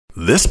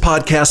This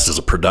podcast is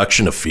a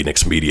production of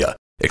Fenix Media.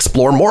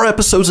 Explore more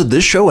episodes of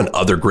this show and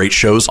other great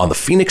shows on the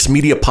Fenix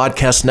Media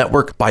Podcast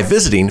Network by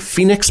visiting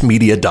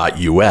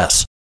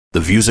phoenixmedia.us. The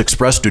views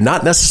expressed do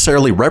not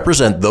necessarily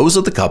represent those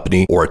of the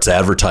company or its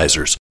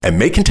advertisers and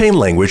may contain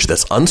language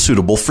that's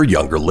unsuitable for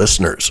younger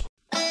listeners.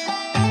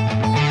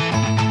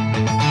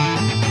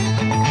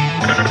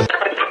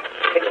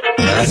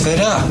 Laugh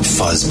it up,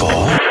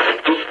 fuzzball.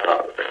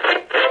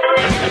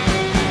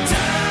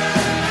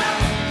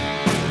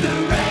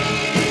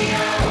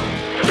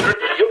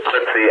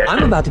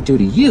 I'm about to do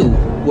to you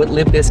what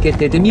Limp Bizkit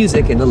did to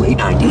music in the late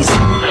 90s.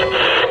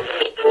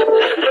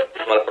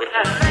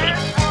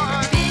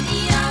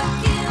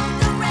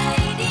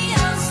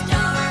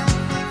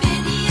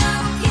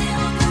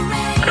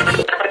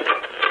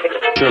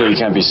 Surely you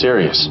can't be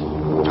serious.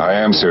 I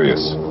am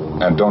serious.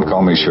 And don't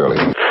call me Shirley.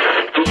 Here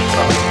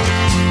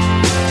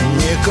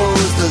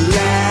goes the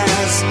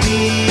last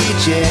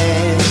DJ.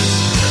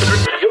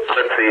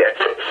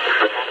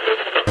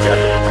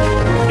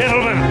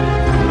 Gentlemen,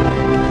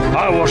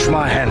 I wash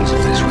my hands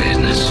of this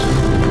weirdness.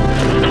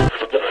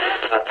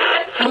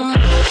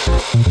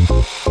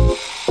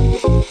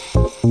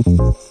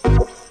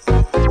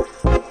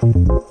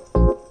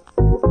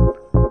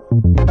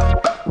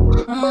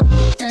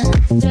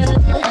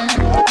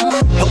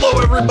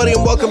 Hello, everybody,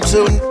 and welcome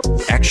to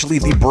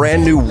the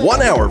brand new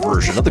 1-hour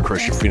version of the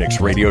Christian Fenix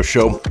Radio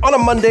Show on a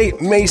Monday,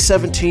 May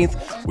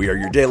 17th. We are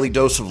your daily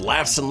dose of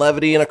laughs and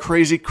levity in a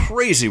crazy,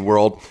 crazy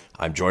world.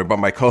 I'm joined by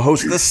my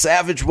co-host, the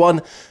Savage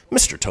One,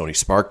 Mr. Tony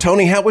Spark.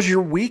 Tony, how was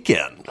your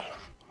weekend?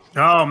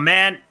 Oh,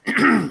 man,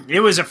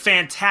 it was a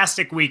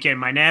fantastic weekend.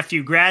 My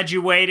nephew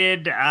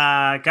graduated,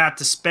 got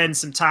to spend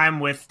some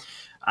time with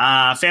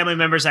family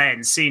members I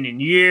hadn't seen in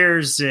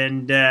years,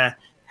 and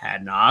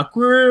had an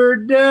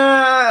awkward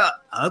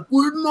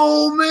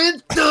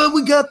moment.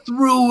 We got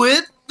through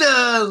it.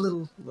 A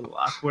little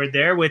awkward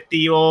there with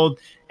the old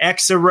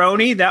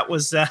ex-aroni. That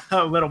was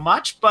a little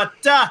much, but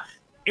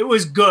it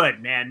was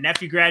good, man.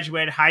 Nephew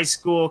graduated high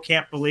school.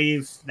 Can't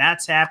believe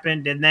that's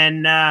happened. And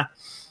then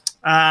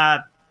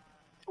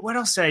what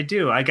else did I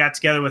do? I got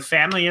together with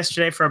family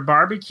yesterday for a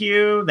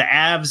barbecue. The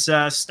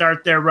Avs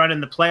start their run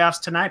in the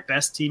playoffs tonight.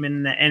 Best team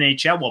in the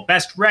NHL. Well,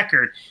 best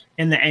record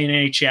in the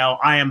NHL.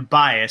 I am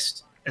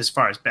biased as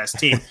far as best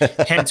team.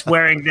 Hence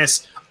wearing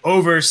this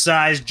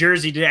oversized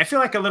jersey today. I feel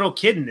like a little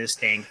kid in this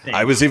dang thing.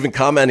 I was even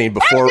commenting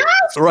before. Hey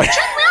guys, right.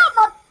 Check me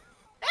out.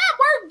 Dad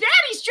wearing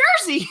Daddy's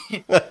jersey.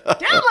 Dad let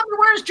me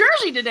wear his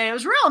jersey today. It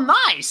was real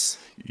nice.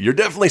 You're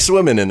definitely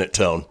swimming in it,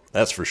 Tone.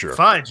 That's for sure.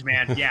 Fudge,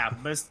 man. Yeah,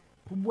 but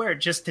wear it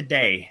just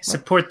today.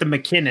 Support the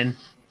McKinnon.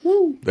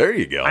 Woo. There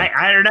you go.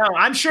 I don't know.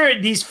 I'm sure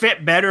these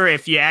fit better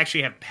if you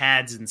actually have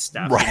pads and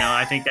stuff. Right. You know,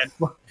 I think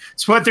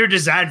that's what they're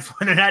designed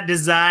for. They're not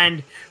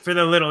designed for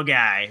the little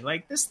guy.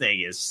 Like, this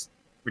thing is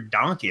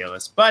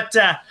redonkulous. But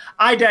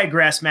I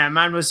digress, man.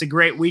 Mine was a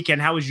great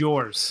weekend. How was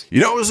yours? You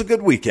know, it was a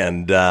good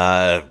weekend.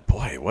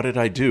 Boy, what did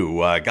I do?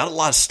 Got a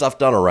lot of stuff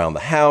done around the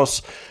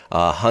house.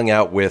 Hung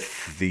out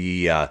with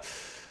the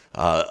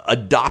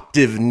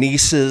adoptive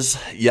nieces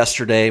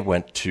yesterday.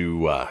 Went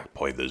to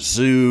the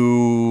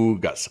zoo,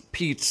 got some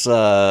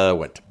pizza,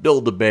 went to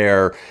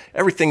Build-A-Bear,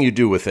 everything you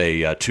do with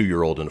a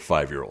 2-year-old and a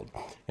 5-year-old.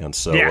 And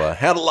so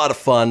had a lot of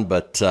fun,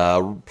 but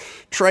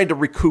tried to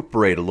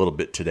recuperate a little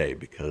bit today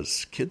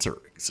because kids are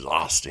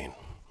exhausting.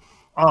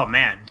 Oh,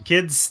 man.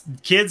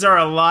 Kids are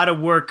a lot of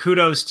work.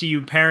 Kudos to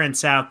you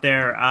parents out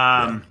there.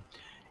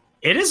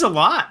 It is a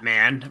lot,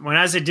 man. When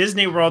I was at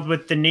Disney World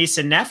with the niece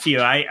and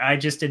nephew, I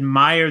just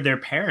admire their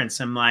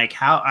parents. I'm like,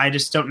 I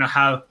just don't know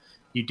how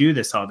you do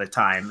this all the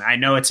time. I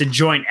know it's a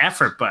joint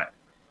effort, but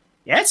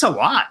yeah, it's a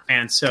lot,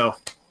 man. So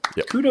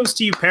kudos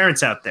to you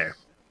parents out there.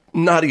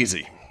 Not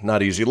easy.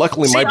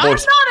 Luckily, my boys.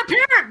 I'm not a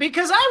parent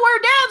because I wear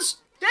Dad's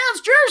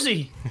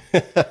jersey.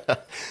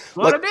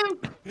 What I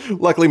do?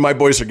 Luckily, my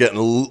boys are getting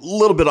a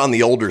little bit on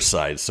the older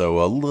side,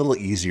 so a little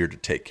easier to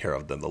take care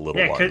of than the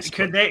little ones.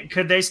 Could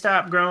they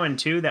stop growing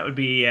too? That would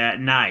be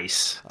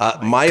nice.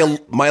 My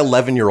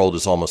 11-year-old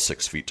is almost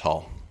 6 feet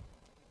tall.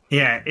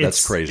 Yeah,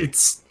 that's crazy.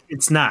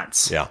 It's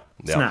nuts. Yeah.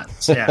 It's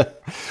nuts. Yeah.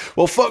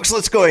 Well, folks,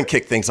 let's go ahead and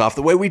kick things off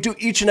the way we do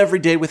each and every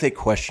day with a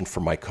question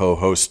from my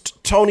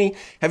co-host Tony.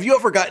 Have you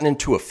ever gotten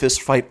into a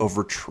fist fight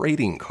over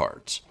trading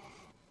cards?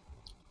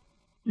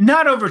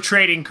 Not over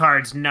trading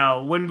cards,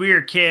 no. When we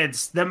were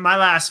kids, my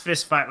last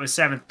fist fight was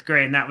 7th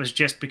grade, and that was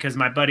just because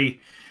my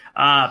buddy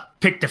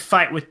picked a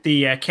fight with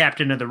the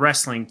captain of the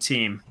wrestling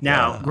team.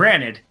 Now,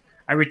 granted,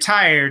 I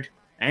retired.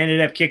 I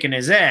ended up kicking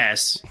his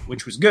ass,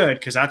 which was good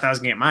because I thought I was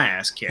going to get my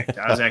ass kicked.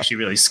 I was actually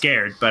really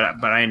scared,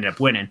 but I ended up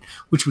winning,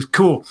 which was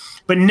cool.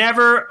 But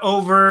never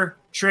over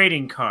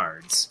trading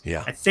cards.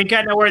 Yeah. I think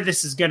I know where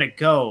this is going to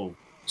go,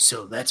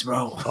 so let's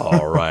roll.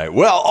 All right.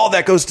 Well, all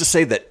that goes to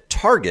say that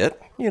Target,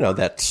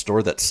 that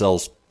store that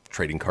sells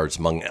trading cards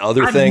among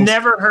other things. I've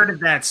never heard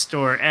of that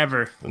store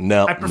ever.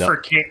 No. I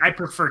prefer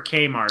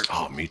Kmart.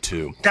 Oh, me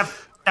too.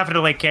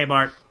 Definitely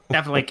Kmart.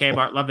 Definitely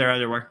K-Bart. Love their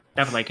underwear.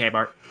 Definitely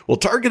K-Bart. Well,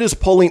 Target is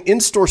pulling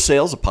in-store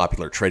sales of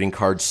popular trading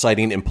cards,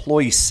 citing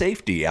employee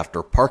safety after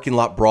a parking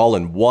lot brawl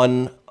in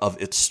one of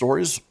its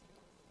stores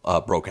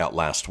broke out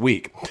last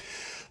week.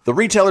 The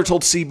retailer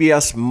told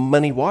CBS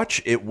Money Watch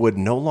it would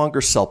no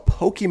longer sell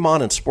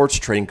Pokemon and sports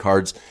trading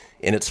cards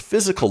in its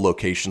physical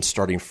location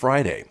starting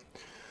Friday.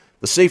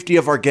 The safety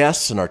of our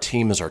guests and our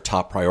team is our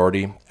top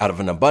priority. Out of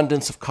an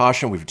abundance of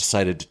caution, we've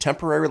decided to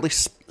temporarily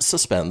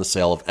suspend the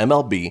sale of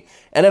MLB,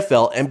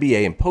 NFL,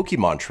 NBA, and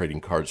Pokemon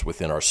trading cards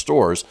within our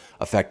stores,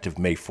 effective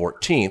May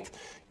 14th.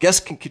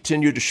 Guests can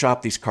continue to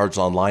shop these cards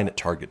online at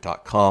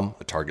Target.com,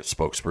 a Target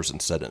spokesperson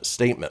said in a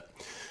statement.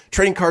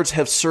 Trading cards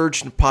have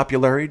surged in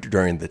popularity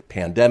during the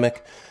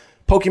pandemic.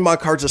 Pokemon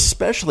cards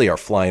especially are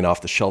flying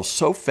off the shelves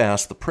so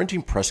fast the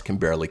printing press can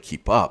barely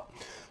keep up.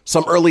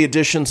 Some early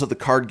editions of the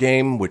card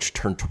game, which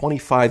turned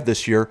 25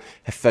 this year,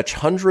 have fetched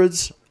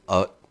hundreds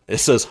of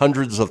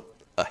thousands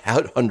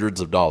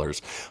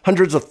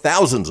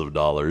of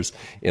dollars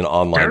in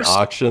online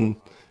auction.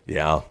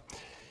 Yeah.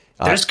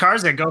 There's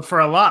cards that go for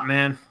a lot,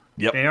 man.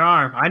 Yep. They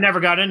are. I never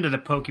got into the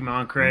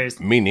Pokemon craze.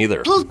 Me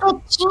neither.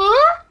 Pika.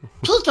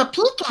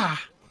 Pika.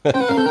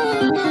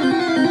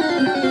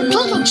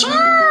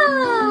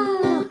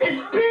 Pikachu!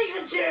 It's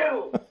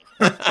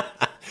Pikachu!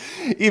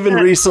 Even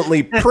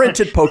recently,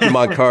 printed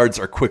Pokemon cards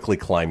are quickly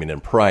climbing in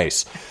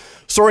price.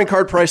 Soaring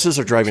card prices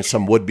are driving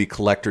some would-be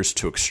collectors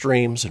to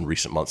extremes. In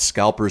recent months,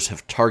 scalpers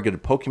have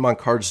targeted Pokemon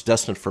cards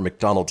destined for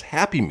McDonald's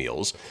Happy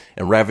Meals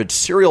and ravaged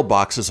cereal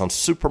boxes on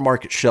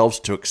supermarket shelves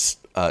to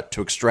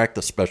extract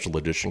the special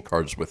edition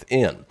cards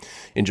within.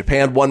 In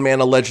Japan, one man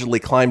allegedly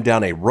climbed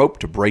down a rope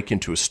to break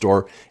into a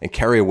store and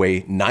carry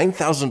away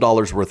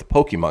 $9,000 worth of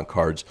Pokemon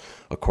cards,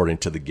 according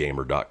to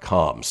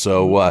thegamer.com.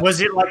 So, was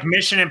it like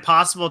Mission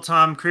Impossible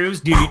Tom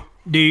Cruise?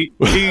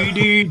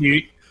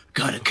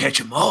 Gotta catch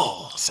them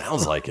all.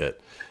 Sounds like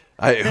it.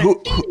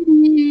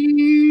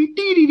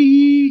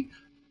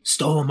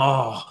 Stole them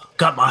all.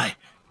 Got my...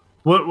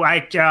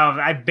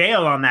 I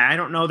bail on that. I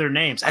don't know their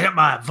names. I got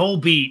my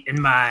Volbeat and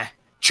my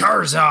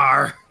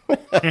Charizard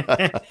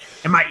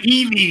and my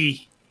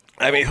Eevee.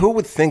 I mean, who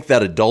would think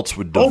that adults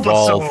would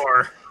devolve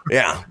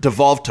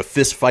to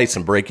fist fights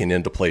and breaking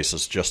into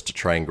places just to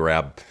try and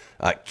grab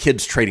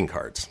kids' trading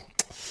cards?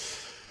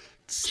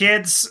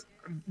 Kids,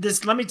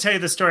 let me tell you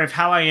the story of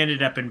how I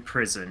ended up in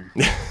prison.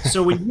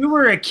 So when you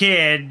were a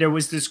kid, there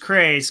was this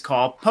craze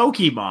called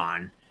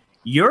Pokemon.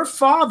 Your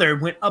father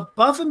went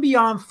above and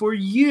beyond for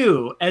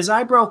you as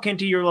I broke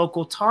into your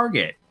local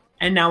Target.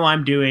 And now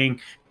I'm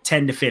doing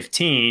 10 to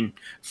 15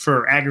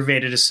 for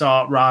aggravated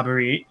assault,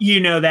 robbery. You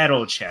know that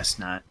old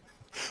chestnut.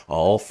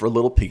 All for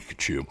little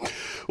Pikachu.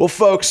 Well,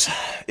 folks,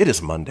 it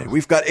is Monday.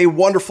 We've got a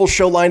wonderful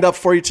show lined up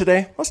for you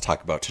today. Let's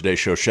talk about today's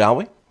show, shall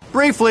we?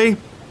 Briefly,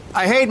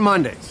 I hate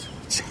Mondays.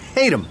 Just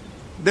hate them.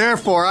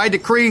 Therefore, I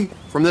decree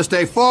from this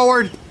day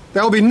forward,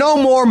 there will be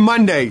no more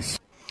Mondays.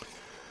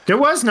 There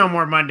was no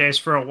more Mondays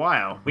for a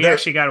while. We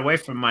actually got away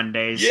from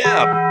Mondays.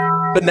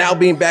 Yeah. But now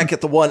being back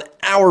at the 1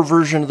 hour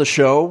version of the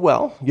show,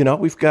 well, you know,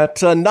 we've got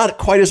not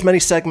quite as many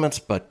segments,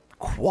 but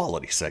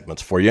quality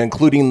segments for you,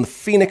 including the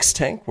Fenix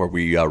Tank, where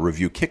we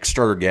review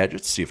Kickstarter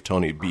gadgets, see if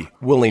Tony would be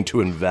willing to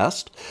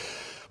invest.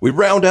 We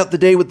round out the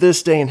day with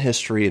This Day in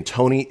History, and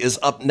Tony is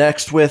up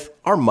next with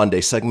our Monday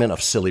segment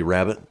of Silly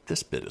Rabbit.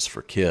 This bit is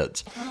for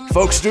kids.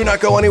 Folks, do not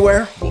go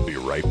anywhere. We'll be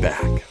right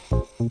back.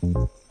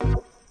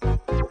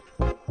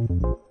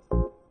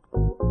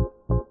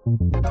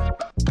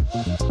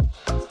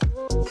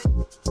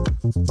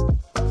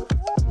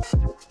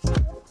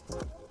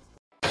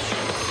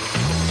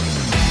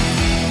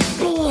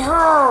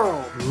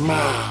 Behold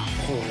my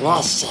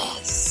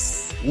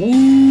precious.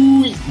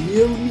 Ooh,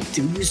 yeah, let me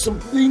tell you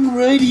something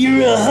right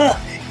here.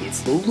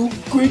 It's the Loot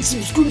Crate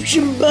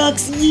subscription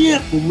box, yeah,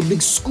 full of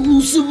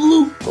exclusive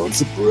loot, fun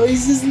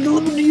surprises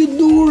delivered to your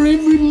door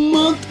every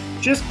month.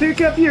 Just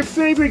pick up your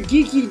favorite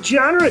geeky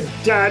genre,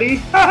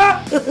 Daddy.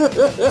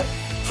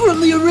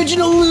 From the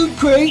original Loot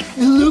Crate,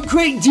 the Loot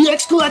Crate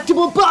DX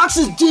collectible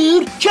boxes,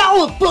 dude!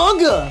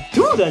 Cowabunga!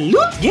 To the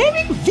Loot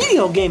Gaming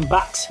video game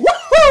box.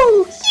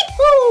 Woohoo!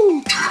 Yee-hoo!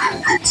 Loot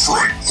Crate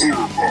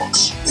Horror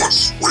Box.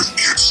 What's with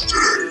kids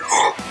today,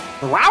 huh?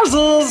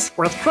 Wowzers!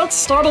 With crates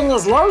starting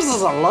as low as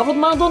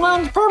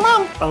 $11.99 per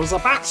month, there's a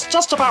box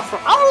just about for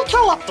all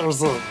collectors.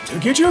 To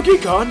get your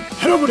geek on,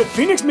 head over to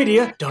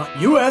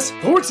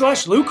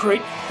phoenixmedia.us/Loot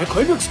Crate and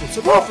claim your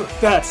exclusive offer.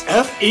 That's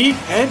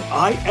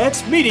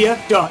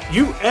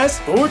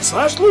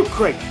FENIXmedia.us/Loot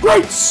Crate.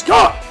 Great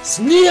Scott!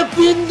 Snap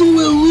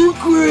into a Loot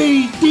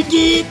Crate, dig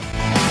it?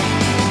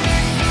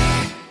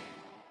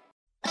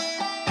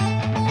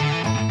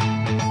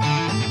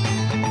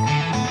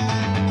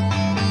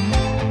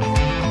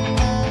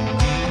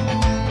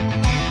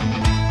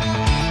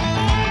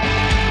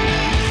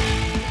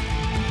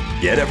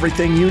 Get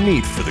everything you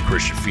need for the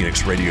Christian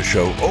Phoenix Radio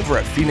Show over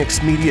at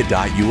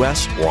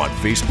phoenixmedia.us or on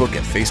Facebook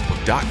at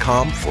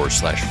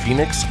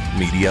facebook.com/Phoenix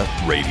Media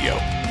Radio.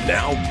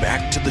 Now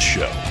back to the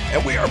show.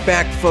 And we are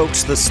back,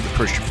 folks. This is the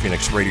Christian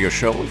Phoenix Radio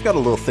Show. We've got a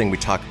little thing we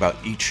talk about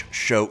each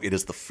show. It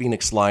is the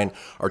Phoenix Line,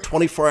 our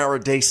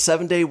 24-hour-a-day,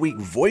 7-day-a-week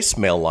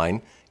voicemail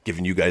line,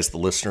 giving you guys, the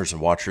listeners and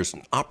watchers,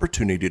 an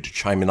opportunity to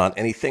chime in on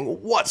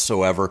anything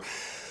whatsoever.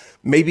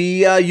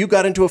 Maybe you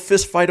got into a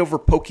fist fight over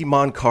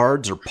Pokemon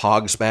cards or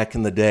Pogs back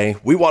in the day.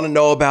 We want to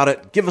know about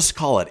it. Give us a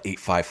call at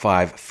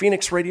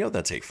 855-PHOENIX-RADIO.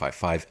 That's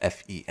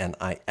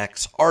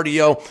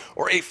 855-FENIX-RDO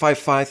or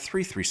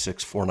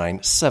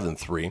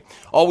 855-336-4973.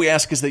 All we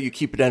ask is that you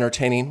keep it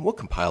entertaining. We'll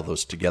compile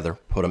those together,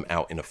 put them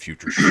out in a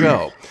future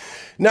show.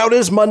 Now, it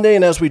is Monday,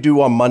 and as we do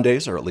on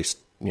Mondays, or at least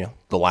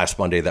the last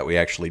Monday that we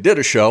actually did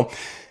a show,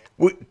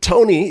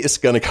 Tony is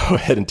going to go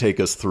ahead and take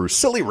us through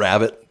Silly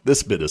Rabbit.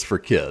 This bit is for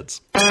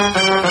kids.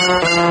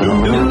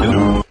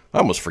 I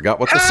almost forgot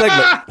what the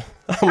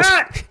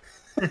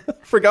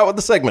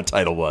segment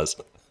title was.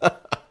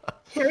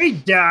 Hey,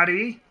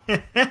 Daddy.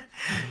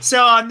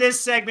 So on this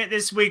segment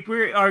this week,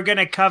 we are going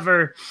to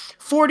cover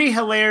 40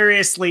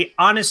 hilariously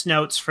honest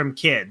notes from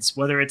kids,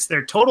 whether it's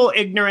their total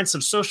ignorance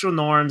of social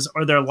norms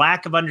or their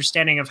lack of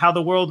understanding of how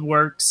the world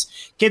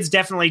works. Kids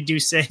definitely do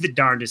say the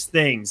darndest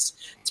things.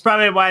 It's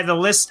probably why the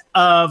list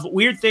of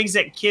weird things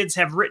that kids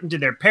have written to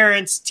their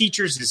parents,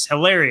 teachers is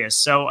hilarious.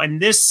 So in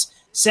this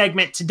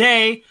segment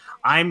today,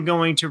 I'm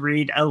going to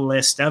read a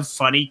list of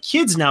funny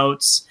kids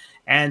notes,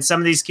 and some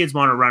of these kids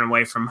want to run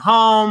away from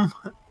home,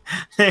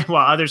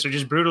 while others are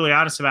just brutally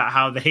honest about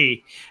how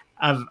they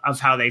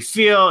how they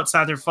feel. It's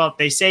not their fault.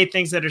 They say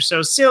things that are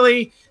so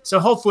silly. So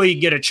hopefully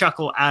you get a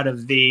chuckle out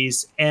of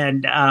these.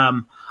 And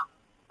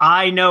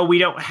I know we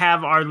don't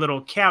have our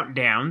little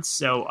countdown,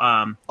 so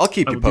I'll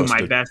keep you posted.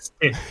 Do my best.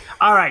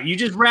 All right, you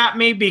just wrap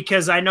me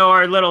because I know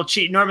our little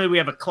cheat. Normally we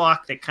have a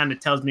clock that kind of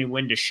tells me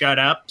when to shut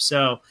up.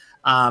 So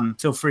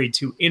feel free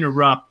to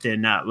interrupt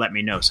and let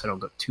me know so I don't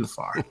go too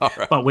far.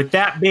 Right. But with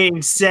that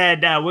being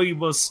said, we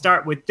will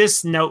start with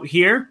this note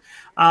here.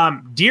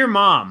 Dear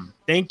Mom,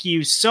 thank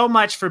you so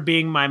much for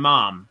being my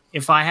mom.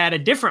 If I had a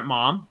different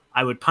mom,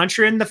 I would punch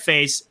her in the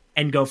face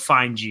and go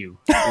find you.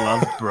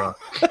 Love, Brooke.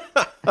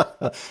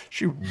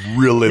 She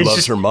really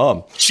loves her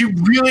mom. She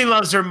really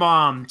loves her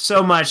mom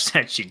so much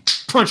that she'd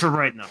punch her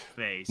right in the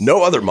face.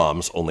 No other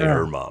moms, only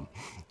her mom.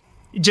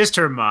 Just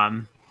her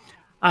mom.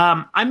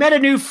 I met a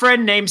new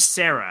friend named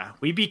Sarah.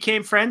 We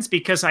became friends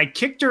because I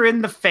kicked her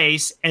in the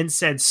face and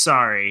said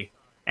sorry.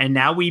 And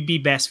now we be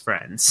best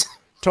friends.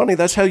 Tony,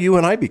 that's how you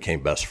and I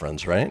became best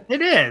friends, right?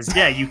 It is.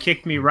 Yeah, you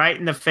kicked me right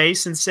in the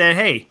face and said,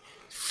 hey,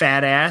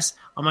 fat ass,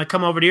 I'm going to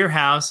come over to your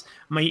house.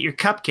 I'm going to eat your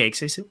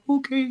cupcakes. I said,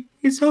 okay,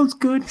 it sounds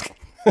good.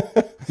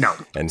 No,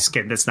 and just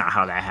kidding. That's not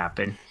how that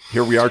happened.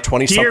 Here we are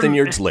 20-something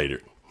years later.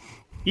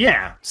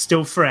 Yeah,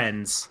 still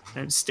friends.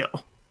 I'm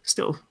still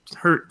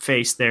hurt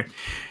face there.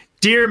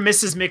 Dear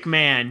Mrs.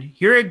 McMahon,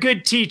 you're a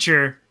good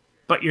teacher,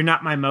 but you're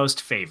not my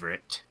most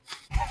favorite.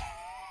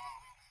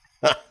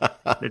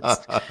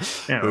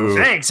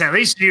 Thanks. At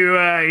least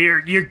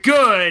you're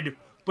good,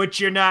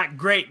 but you're not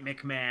great,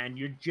 McMahon.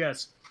 You're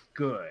just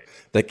good.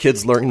 That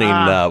kid's learning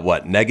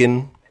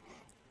negging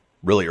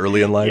really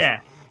early in life?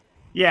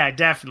 Yeah,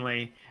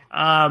 definitely.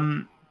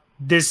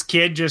 This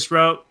kid just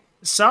wrote,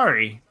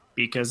 sorry,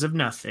 because of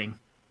nothing.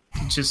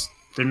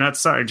 They're not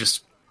sorry,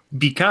 just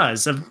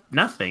because of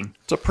nothing.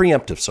 It's a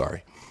preemptive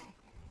sorry.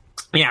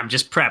 Yeah, I'm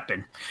just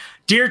prepping.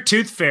 Dear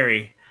Tooth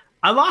Fairy,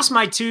 I lost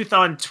my tooth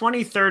on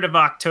 23rd of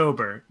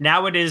October.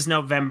 Now it is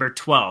November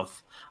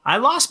 12th. I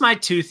lost my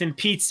tooth in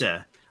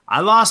pizza.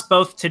 I lost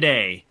both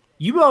today.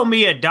 You owe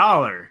me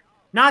 $1.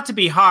 Not to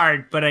be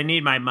hard, but I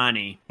need my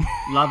money.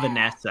 Love,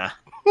 Vanessa.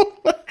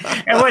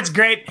 And what's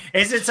great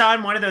is it's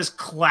on one of those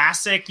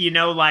classic,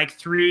 like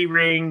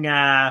 3-ring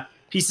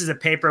pieces of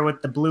paper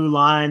with the blue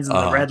lines and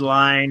the red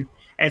line.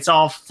 It's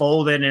all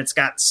folded and it's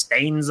got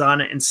stains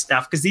on it and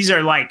stuff. Because these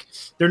are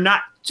they're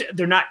not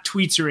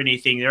tweets or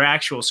anything. They're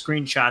actual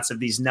screenshots of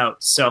these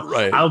notes. So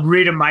right. I'll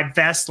read them my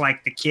best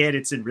like the kid.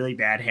 It's in really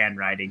bad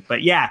handwriting.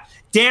 But yeah,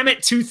 damn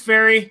it, Tooth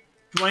Fairy.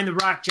 Dwayne The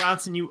Rock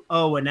Johnson, you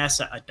owe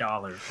Anessa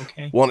 $1,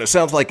 okay? Well, it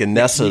sounds like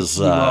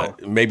Anessa's,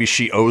 maybe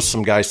she owes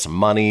some guys some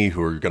money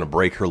who are going to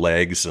break her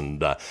legs,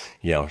 and,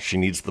 she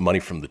needs the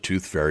money from the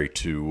Tooth Fairy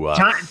to...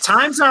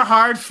 Times are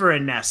hard for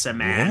Anessa,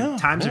 man.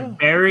 Times are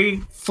very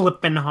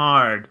flippin'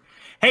 hard.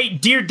 Hey,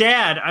 dear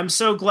Dad, I'm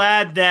so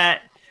glad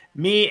that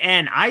me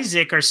and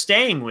Isaac are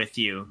staying with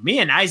you. Me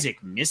and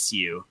Isaac miss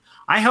you.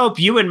 I hope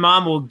you and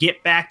Mom will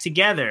get back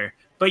together.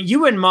 But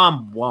you and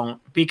Mom won't,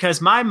 because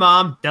my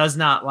mom does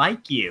not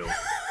like you.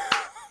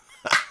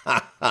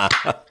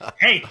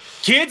 Hey,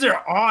 kids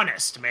are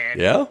honest, man.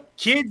 Yeah?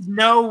 Kids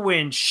know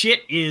when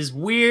shit is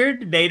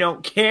weird. They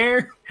don't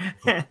care.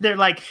 They're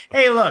like,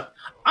 hey, look,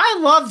 I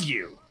love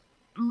you.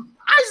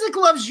 Isaac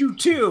loves you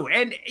too.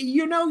 And,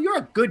 you're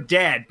a good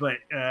dad, but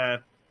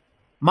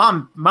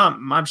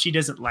Mom, she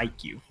doesn't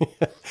like you.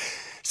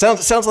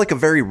 Sounds like a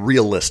very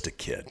realistic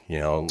kid.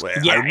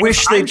 I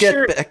wish they'd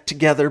get back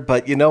together,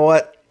 but you know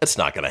what? It's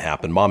not going to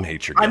happen. Mom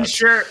hates your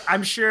guts.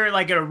 I'm sure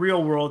like in a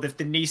real world, if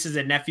the nieces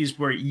and nephews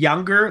were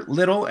younger,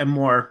 little, and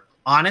more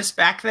honest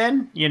back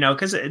then,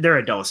 because they're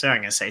adults. They're not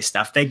going to say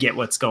stuff. They get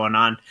what's going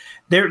on.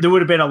 There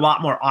would have been a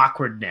lot more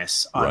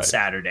awkwardness on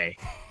Saturday.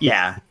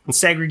 Yeah.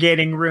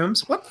 Segregating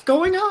rooms. What's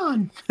going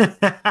on?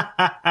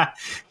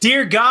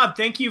 Dear God,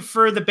 thank you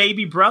for the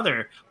baby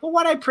brother. Well,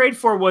 what I prayed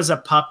for was a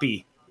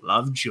puppy.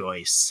 Love,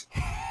 Joyce.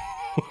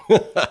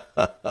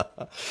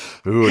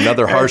 Ooh,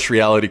 another harsh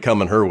reality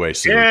coming her way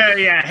soon.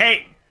 Yeah.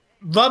 Hey,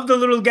 love the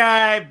little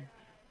guy,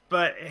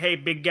 but hey,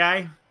 big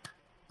guy,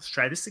 let's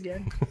try this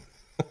again.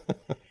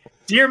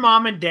 Dear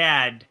Mom and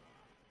Dad,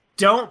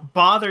 don't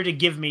bother to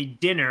give me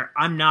dinner.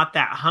 I'm not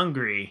that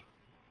hungry.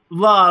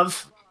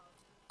 Love,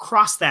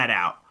 cross that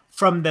out.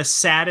 From the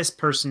saddest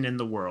person in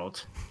the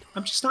world.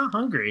 I'm just not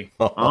hungry.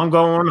 I'm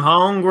going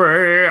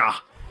hungry.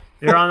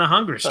 They're on the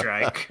hunger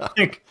strike.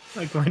 like,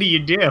 what do you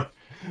do?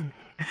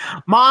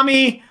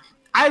 Mommy,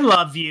 I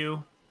love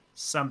you.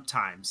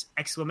 Sometimes.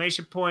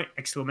 Exclamation point,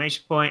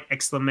 exclamation point,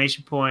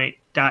 exclamation point, ...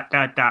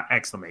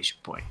 exclamation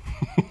point.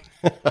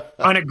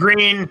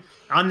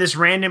 On this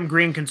random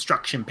green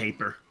construction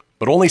paper.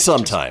 But only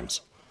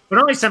sometimes.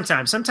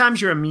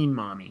 Sometimes you're a mean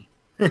mommy.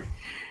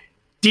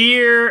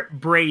 Dear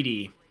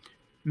Brady,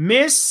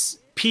 Miss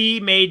P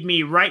made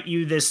me write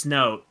you this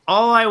note.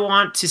 All I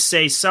want to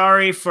say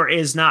sorry for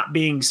is not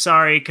being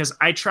sorry, because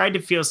I tried to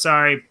feel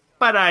sorry,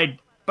 but I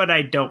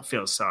don't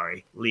feel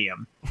sorry,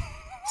 Liam.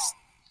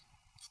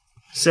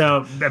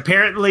 So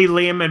apparently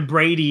Liam and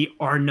Brady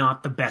are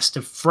not the best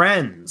of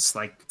friends.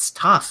 Like, it's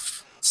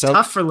tough. It's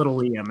tough for little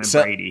Liam and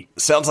Brady.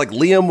 Sounds like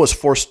Liam was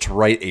forced to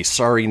write a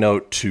sorry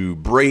note to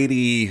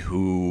Brady,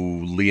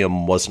 who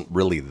Liam wasn't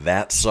really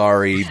that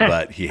sorry,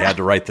 but he had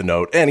to write the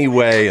note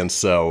anyway. And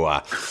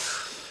so,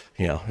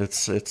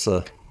 it's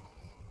a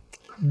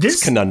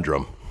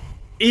conundrum.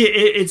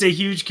 It's a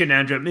huge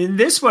conundrum. And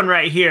this one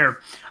right here,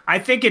 I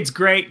think it's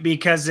great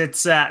because it's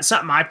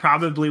something I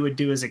probably would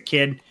do as a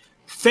kid.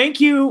 Thank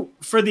you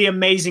for the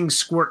amazing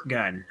squirt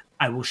gun.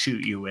 I will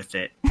shoot you with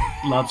it.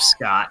 Love,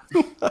 Scott.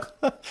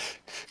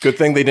 Good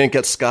thing they didn't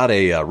get Scott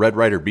a Red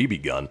Ryder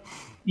BB gun.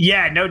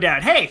 Yeah, no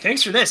doubt. Hey,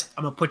 thanks for this.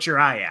 I'm going to put your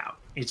eye out.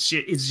 It's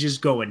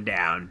just going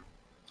down.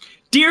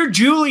 Dear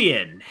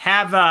Julian,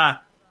 have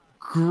a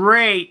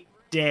great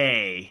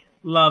day.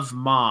 Love,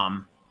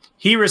 Mom.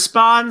 He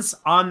responds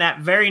on that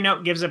very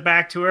note, gives it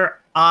back to her.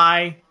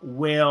 I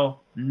will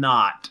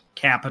not.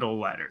 Capital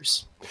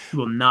letters. He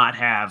will not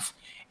have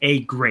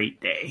a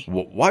great day.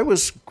 Well, why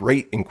was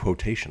great in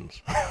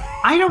quotations?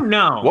 I don't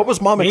know. What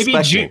was Mom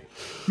expecting?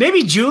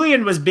 Maybe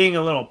Julian was being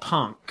a little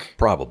punk.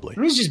 Probably.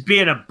 He was just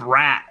being a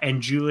brat, and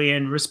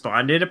Julian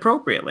responded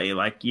appropriately.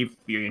 Like, if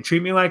you're going to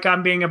treat me like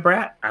I'm being a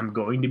brat, I'm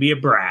going to be a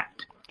brat.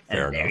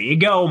 Fair and enough. There you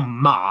go,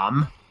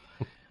 Mom.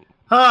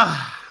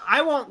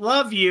 I won't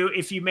love you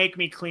if you make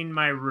me clean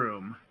my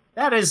room.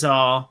 That is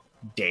all,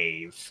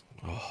 Dave.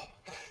 Oh,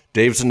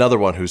 Dave's another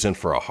one who's in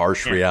for a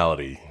harsh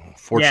reality.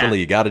 Fortunately,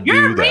 you got to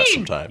do that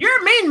sometimes.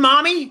 You're mean,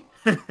 Mommy.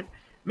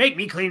 Make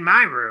me clean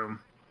my room.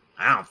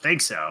 I don't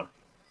think so.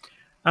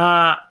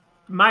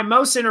 My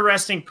most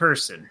interesting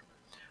person.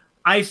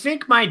 I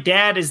think my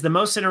dad is the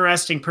most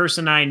interesting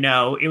person I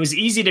know. It was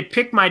easy to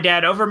pick my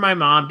dad over my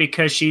mom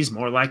because she's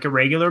more like a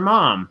regular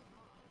mom.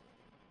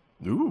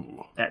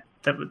 Ooh.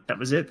 That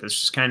was it. That's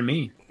just kind of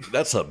mean.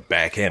 That's a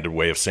backhanded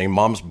way of saying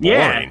mom's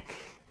boring.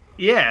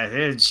 Yeah,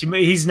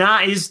 he's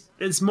not.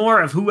 It's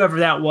more of whoever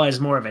that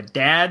was, more of a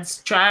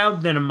dad's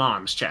child than a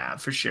mom's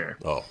child, for sure.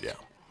 Oh, yeah.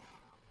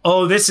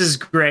 Oh, this is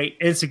great.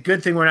 It's a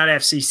good thing we're not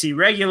FCC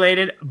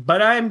regulated,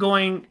 but I'm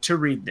going to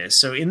read this.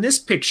 So in this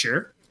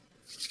picture,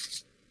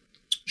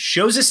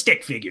 shows a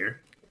stick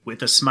figure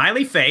with a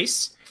smiley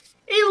face,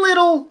 a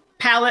little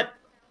palette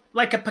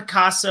like a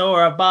Picasso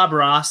or a Bob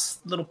Ross,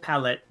 little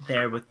palette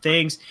there with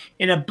things,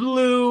 in a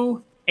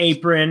blue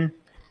apron.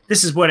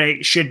 This is what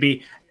it should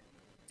be.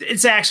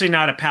 It's actually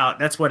not a palette.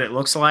 That's what it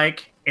looks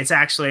like. It's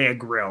actually a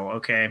grill,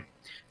 okay?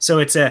 So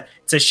it's a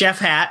chef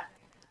hat.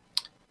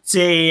 It's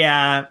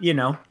a,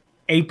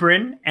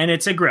 apron, and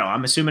it's a grill.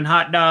 I'm assuming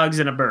hot dogs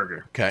and a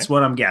burger. Okay. That's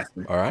what I'm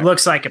guessing. All right. It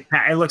looks like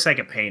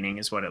a painting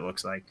is what it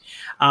looks like.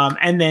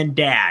 And then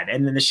dad,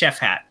 and then the chef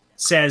hat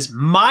says,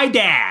 my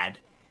dad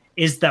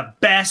is the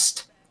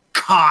best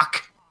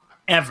cock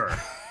ever.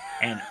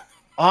 And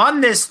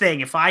on this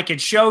thing, if I could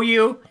show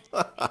you,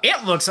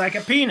 it looks like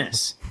a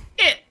penis.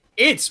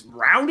 It's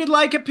rounded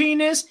like a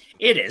penis.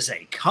 It is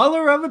a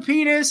color of a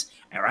penis.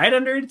 And right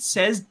under it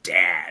says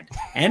dad.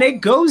 And it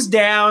goes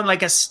down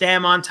like a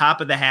stem on top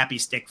of the happy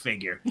stick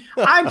figure.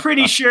 I'm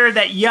pretty sure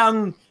that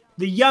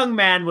the young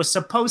man was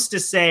supposed to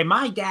say,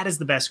 my dad is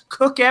the best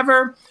cook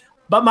ever,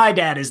 but my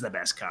dad is the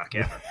best cock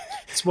ever.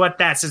 It's what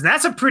that says.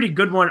 That's a pretty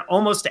good one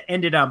almost to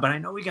end it on, but I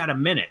know we got a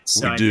minute.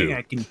 So I think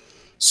I can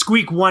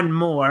squeak one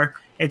more.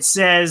 It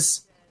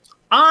says,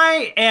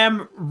 I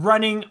am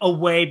running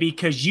away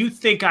because you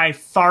think I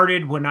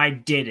farted when I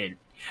didn't.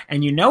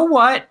 And you know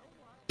what?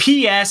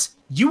 P.S.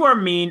 You are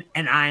mean,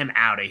 and I am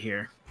out of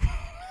here.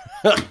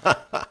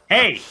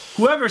 Hey,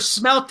 whoever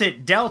smelt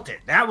it, dealt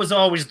it. That was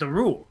always the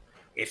rule.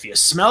 If you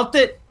smelt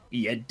it,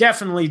 you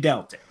definitely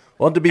dealt it.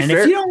 Well, to be fair,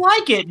 if you don't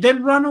like it,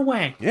 then run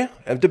away. Yeah,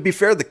 and to be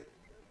fair,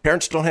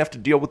 parents don't have to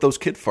deal with those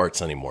kid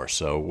farts anymore.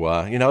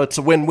 So, it's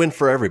a win-win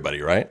for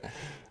everybody, right?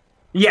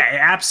 Yeah,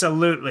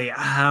 absolutely.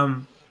 I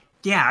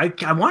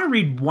want to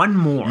read one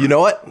more. You know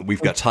what?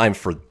 We've got time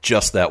for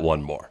just that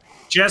one more.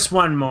 Just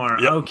one more.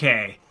 Yep.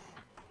 Okay.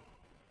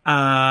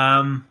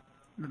 Mom,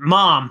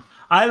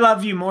 I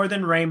love you more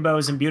than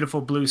rainbows and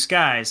beautiful blue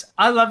skies.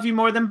 I love you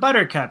more than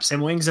buttercups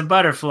and wings of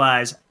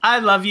butterflies. I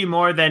love you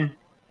more than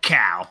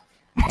cow.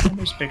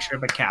 There's a picture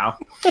of a cow.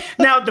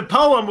 Now, the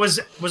poem was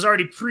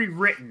already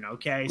pre-written,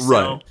 okay? So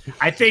right.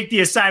 I think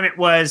the assignment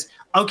was,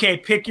 okay,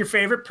 pick your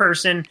favorite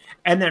person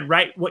and then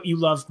write what you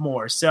love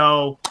more.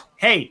 So,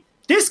 hey,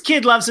 this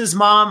kid loves his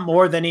mom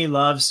more than he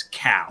loves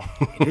cow.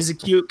 It is a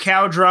cute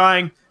cow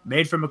drawing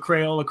made from a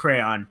Crayola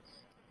crayon.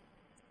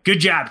 Good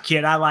job,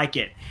 kid. I like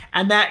it.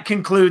 And that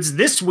concludes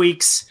this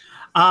week's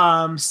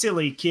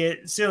Silly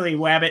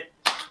Wabbit.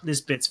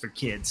 This bit's for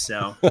kids.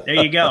 So there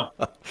you go.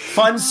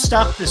 Fun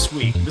stuff this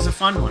week. It was a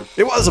fun one.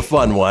 It was a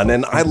fun one,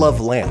 and I love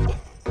lamb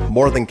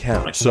more than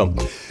cow. So,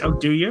 oh,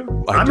 do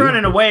you? I'm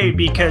running away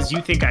because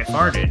you think I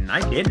farted, and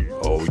I didn't.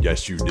 Oh,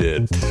 yes, you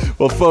did.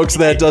 Well, folks,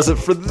 that does it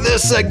for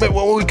this segment.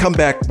 When we come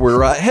back,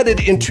 we're headed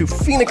into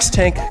Fenix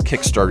Tank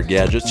Kickstarter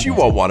gadgets. You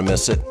won't want to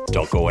miss it.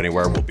 Don't go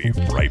anywhere. We'll be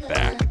right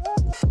back.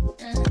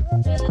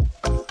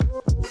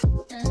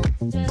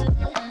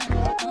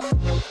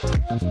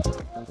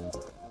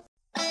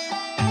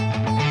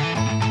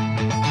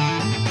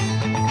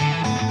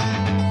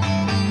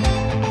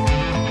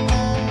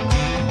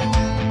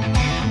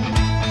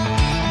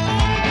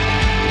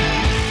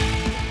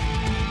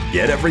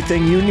 Get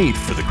everything you need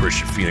for the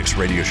Christian Fenix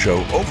Radio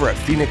Show over at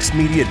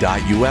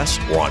phoenixmedia.us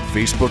or on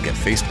Facebook at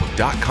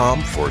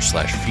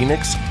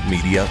facebook.com/Fenix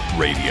Media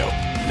Radio.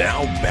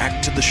 Now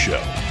back to the show.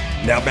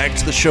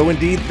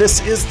 Indeed.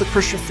 This is the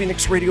Christian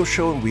Fenix Radio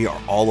Show, and we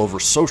are all over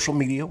social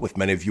media with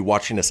many of you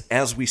watching us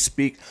as we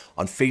speak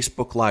on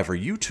Facebook Live or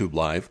YouTube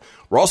Live.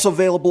 We're also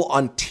available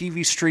on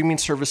TV streaming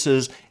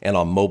services and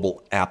on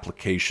mobile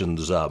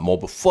applications,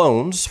 mobile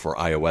phones for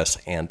iOS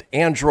and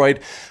Android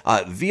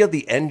via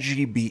the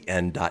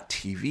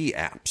ngbn.tv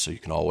app. So you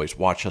can always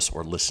watch us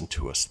or listen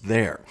to us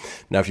there.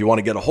 Now, if you want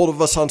to get a hold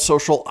of us on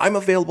social, I'm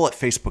available at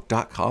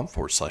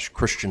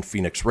facebook.com/Christian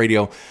Fenix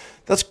Radio.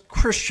 That's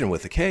Christian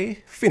with a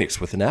K,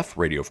 Fenix with an F,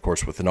 radio, of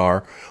course, with an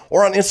R,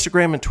 or on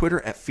Instagram and Twitter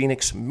at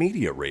Fenix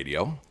Media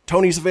Radio.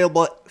 Tony's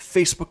available at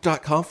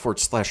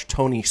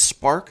facebook.com/Tony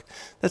Spark.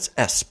 That's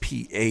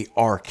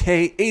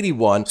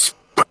SPARK81.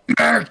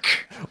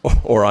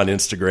 Or on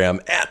Instagram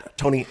at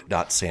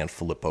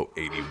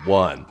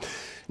Tony.Sanfilippo81.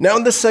 Now,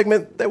 in this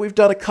segment that we've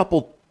done a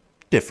couple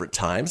different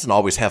times and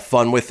always have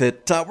fun with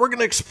it, we're going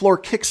to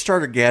explore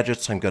Kickstarter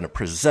gadgets. I'm going to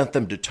present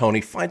them to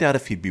Tony, find out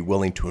if he'd be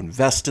willing to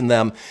invest in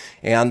them,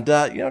 and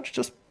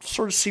just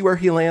sort of see where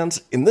he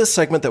lands in this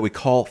segment that we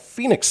call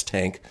Fenix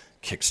Tank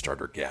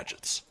Kickstarter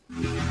Gadgets.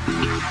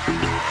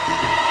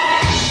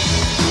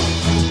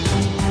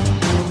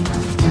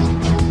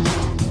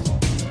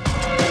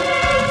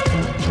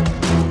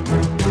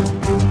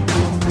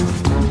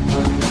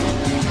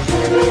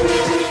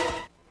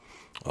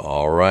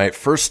 All right,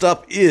 first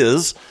up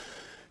is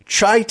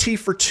Chai Tea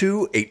for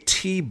Two, a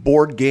tea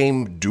board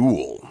game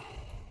duel.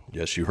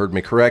 Yes, you heard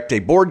me correct. A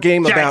board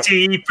game about...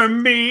 Chai tea for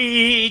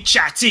me,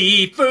 chai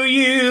tea for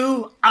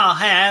you. I'll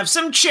have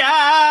some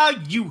chai,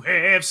 you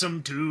have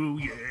some too,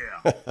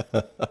 yeah.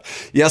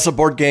 Yes, a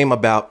board game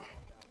about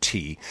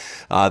tea.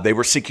 They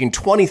were seeking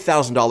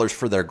 $20,000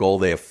 for their goal.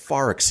 They have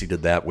far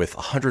exceeded that with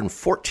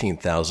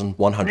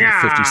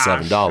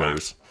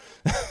 $114,157.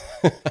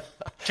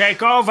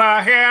 Take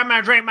over here, I'm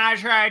gonna drink my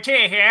chai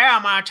tea here.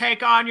 I'm gonna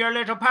take on your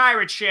little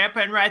pirate ship,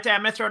 and right there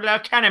I'm gonna throw a little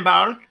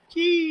cannonball.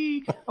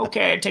 Yee.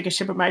 Okay, take a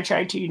sip of my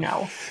chai tea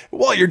now.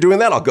 While you're doing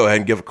that, I'll go ahead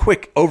and give a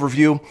quick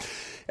overview.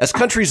 As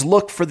countries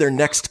look for their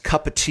next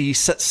cup of tea,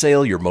 set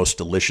sail your most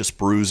delicious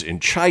brews in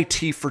Chai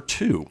Tea for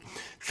Two.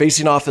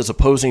 Facing off as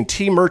opposing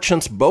tea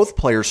merchants, both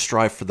players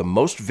strive for the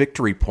most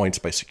victory points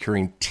by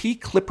securing tea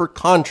clipper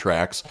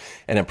contracts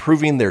and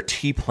improving their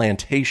tea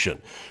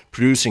plantation.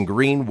 Producing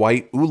green,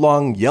 white,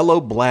 oolong, yellow,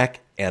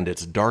 black, and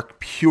its dark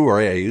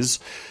purees,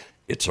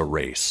 it's a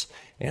race.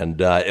 And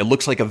it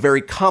looks like a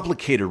very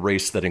complicated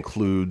race that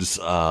includes,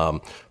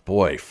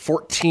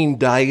 14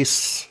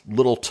 dice,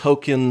 little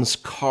tokens,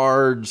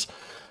 cards,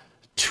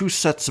 2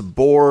 sets of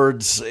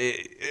boards,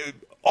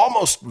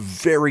 almost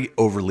very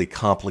overly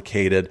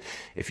complicated.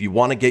 If you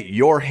want to get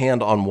your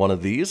hand on one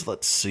of these,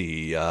 let's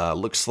see,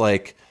 looks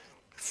like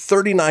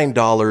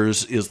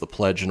 $39 is the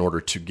pledge in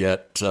order to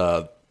get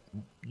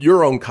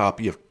your own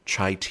copy of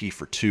Chai Tea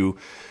for Two.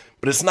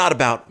 But it's not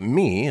about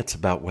me, it's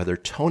about whether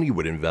Tony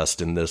would invest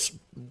in this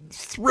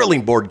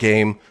thrilling board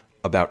game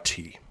about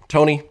tea.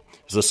 Tony,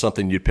 is this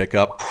something you'd pick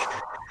up?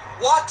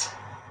 What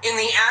in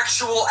the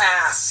actual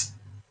ass?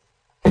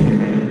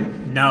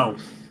 No.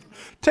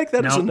 Take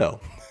that as a no.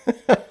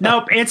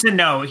 Nope, it's a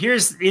no.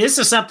 This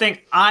is something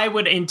I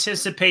would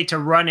anticipate to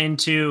run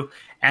into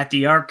at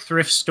the ARC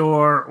thrift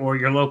store or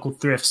your local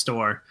thrift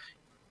store.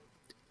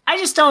 I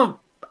just don't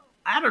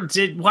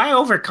Why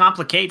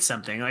overcomplicate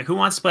something? Like, who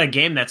wants to play a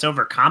game that's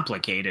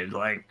overcomplicated?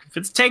 Like, if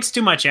it takes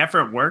too much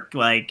effort and work,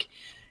 like,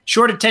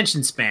 short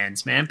attention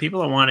spans, man.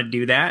 People don't want to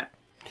do that.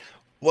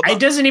 Well, it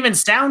doesn't even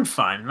sound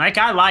fun. Like,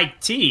 I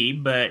like tea,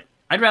 but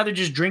I'd rather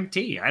just drink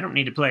tea. I don't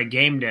need to play a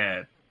game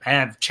to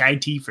have chai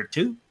tea for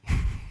two.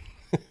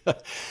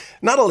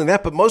 Not only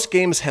that, but most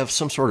games have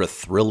some sort of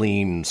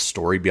thrilling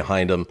story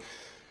behind them.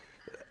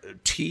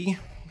 Tea?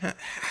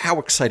 How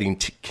exciting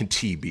can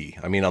tea be?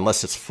 I mean,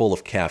 unless it's full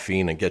of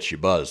caffeine and gets you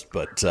buzzed.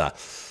 But,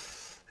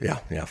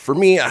 yeah. For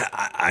me,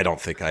 I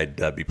don't think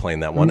I'd be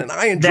playing that one. And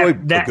I enjoy a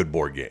good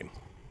board game.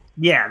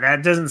 Yeah,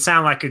 that doesn't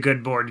sound like a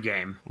good board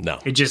game. No.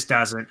 It just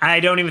doesn't.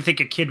 I don't even think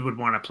a kid would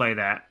want to play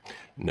that.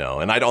 No,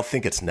 and I don't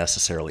think it's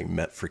necessarily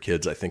meant for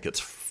kids. I think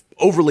it's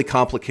overly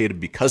complicated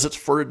because it's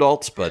for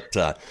adults, but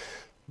the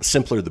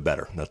simpler the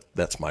better.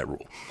 That's my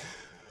rule.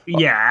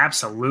 Yeah,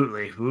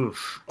 absolutely.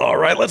 Oof. All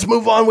right, let's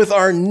move on with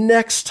our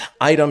next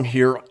item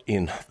here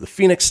in the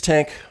Fenix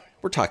tank.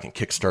 We're talking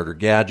Kickstarter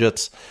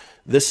gadgets.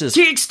 This is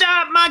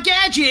Kickstart my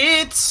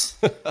gadgets.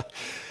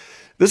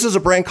 This is a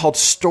brand called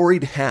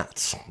Storied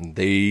Hats.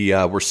 They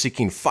were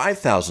seeking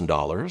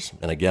 $5,000,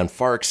 and again,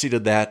 far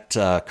exceeded that,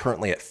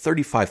 currently at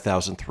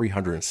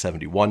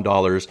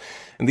 $35,371.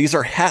 And these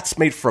are hats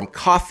made from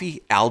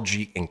coffee,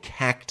 algae, and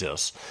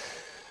cactus.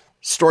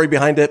 Story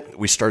behind it,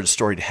 we started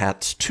Storied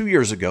Hats 2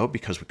 years ago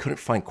because we couldn't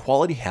find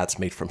quality hats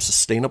made from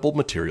sustainable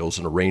materials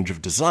in a range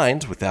of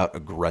designs without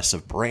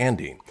aggressive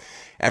branding.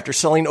 After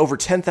selling over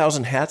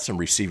 10,000 hats and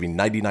receiving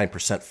 99%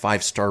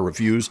 5-star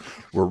reviews,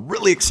 we're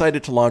really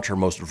excited to launch our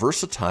most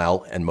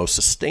versatile and most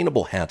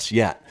sustainable hats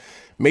yet.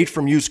 Made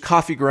from used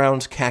coffee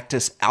grounds,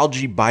 cactus,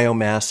 algae,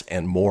 biomass,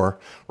 and more.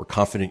 We're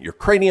confident your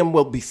cranium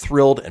will be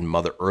thrilled and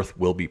Mother Earth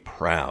will be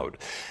proud.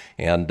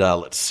 And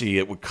let's see,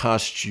 it would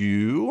cost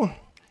you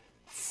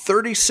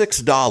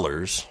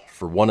 $36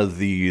 for one of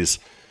these.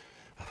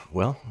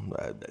 Well,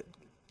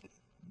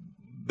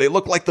 they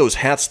look like those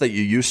hats that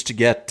you used to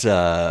get,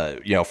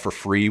 for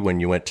free when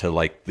you went to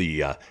like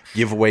the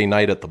giveaway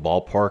night at the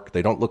ballpark.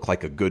 They don't look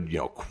like a good,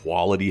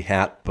 quality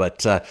hat, but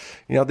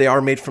they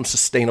are made from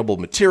sustainable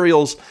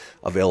materials,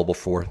 available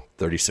for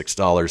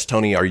 $36.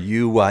 Tony, are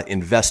you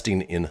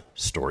investing in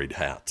Storied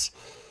Hats?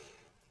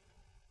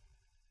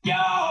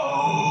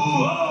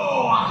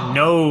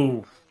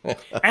 No. And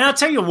I'll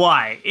tell you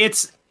why.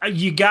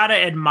 You got to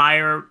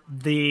admire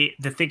the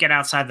thinking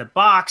outside the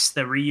box,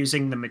 the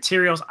reusing the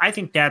materials. I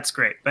think that's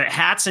great. But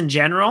hats in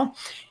general,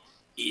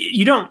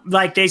 you don't,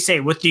 like they say,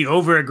 with the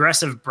over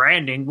aggressive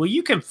branding. Well,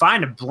 you can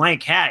find a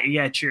blank hat.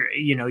 You got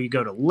you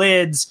go to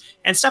Lids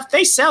and stuff.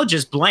 They sell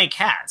just blank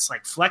hats.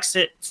 Like Flex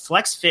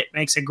Fit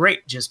makes a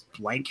great just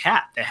blank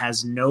hat that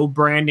has no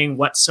branding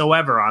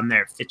whatsoever on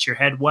there. Fits your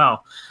head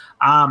well.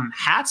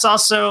 Hats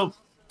also,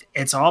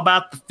 it's all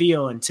about the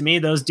feel. And to me,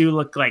 those do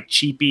look like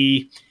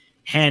cheapy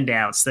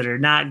handouts that are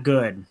not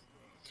good.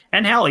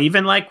 And hell,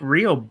 even like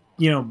real,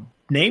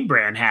 name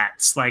brand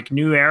hats like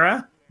New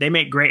Era, they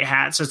make great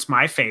hats. It's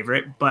my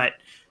favorite, but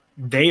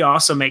they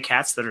also make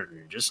hats that are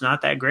just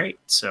not that great.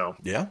 So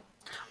yeah,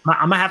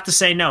 I'm gonna have to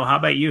say no. How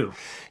about you?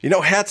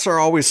 Hats are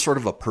always sort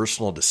of a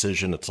personal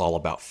decision. It's all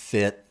about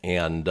fit.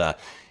 And,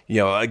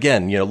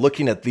 again,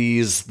 looking at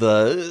these,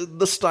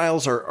 the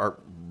styles are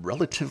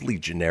relatively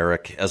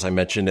generic. As I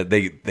mentioned,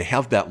 they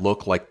have that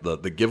look like the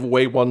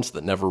giveaway ones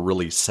that never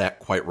really sat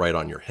quite right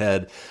on your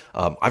head.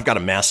 I've got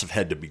a massive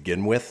head to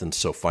begin with, and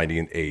so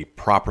finding a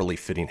properly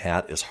fitting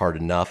hat is hard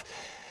enough.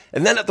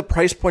 And then at the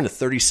price point of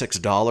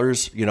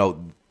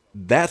 $36,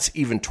 that's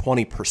even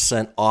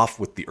 20% off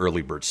with the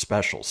early bird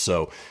special.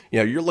 So,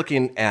 you're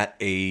looking at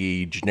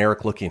a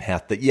generic looking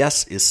hat that,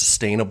 yes, is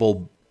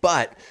sustainable,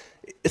 but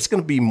it's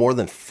going to be more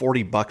than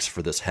 $40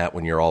 for this hat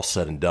when you're all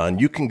said and done.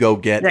 You can go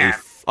get a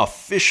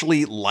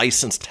officially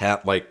licensed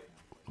hat like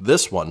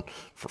this one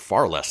for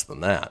far less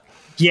than that.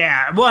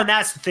 Yeah, well, and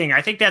that's the thing.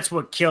 I think that's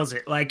what kills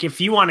it. Like, if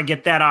you want to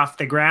get that off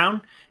the ground,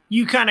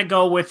 you kind of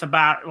go with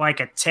about like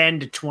a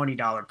 $10 to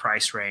 $20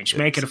 price range.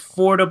 Make it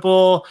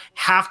affordable,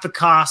 half the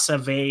cost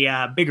of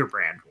a bigger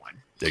brand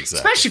one. Exactly.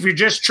 Especially if you're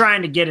just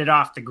trying to get it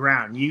off the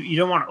ground. You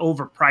don't want to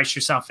overprice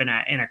yourself in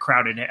a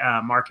crowded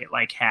market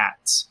like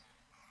hats.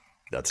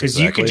 That's because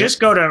you can just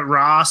go to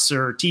Ross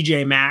or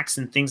TJ Maxx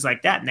and things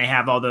like that, and they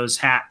have all those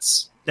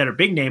hats that are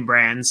big name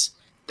brands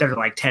that are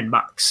like $10.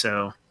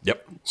 So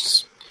yep,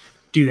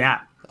 do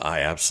that. I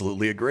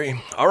absolutely agree.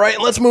 All right,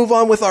 let's move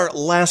on with our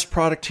last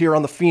product here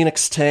on the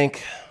Fenix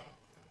tank.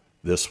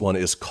 This one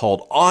is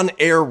called On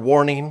Air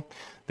Warning.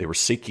 They were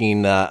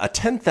seeking a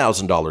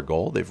 $10,000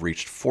 goal. They've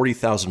reached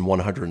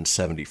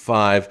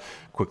 $40,175.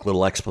 Quick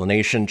little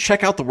explanation.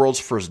 Check out the world's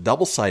first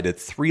double-sided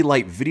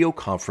 3-light video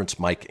conference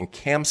mic and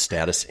cam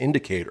status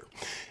indicator.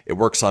 It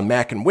works on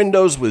Mac and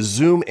Windows with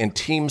Zoom and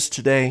Teams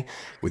today.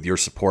 With your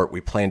support,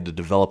 we plan to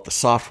develop the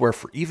software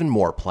for even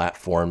more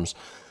platforms.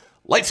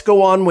 Lights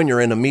go on when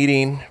you're in a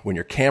meeting, when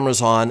your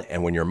camera's on,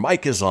 and when your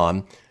mic is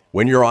on.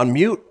 When you're on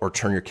mute or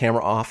turn your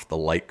camera off, the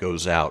light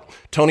goes out.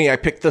 Tony, I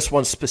picked this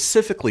one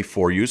specifically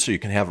for you so you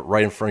can have it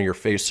right in front of your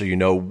face so you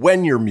know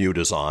when your mute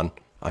is on.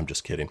 I'm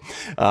just kidding.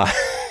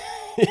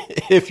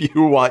 if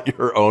you want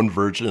your own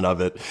version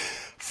of it.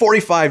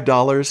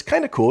 $45,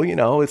 kind of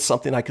cool. It's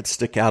something I could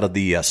stick out of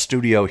the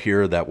studio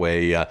here. That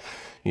way, I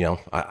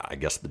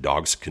guess the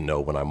dogs can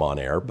know when I'm on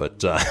air.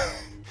 But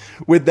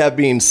with that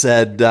being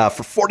said,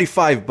 for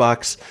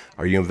 $45,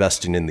 are you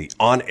investing in the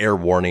on-air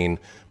warning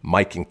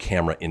mic and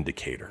camera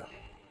indicator?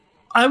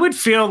 I would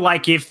feel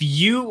like if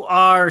you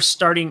are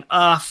starting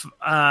off,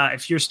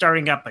 if you're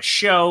starting up a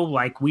show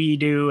like we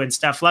do and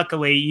stuff,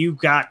 luckily you've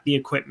got the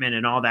equipment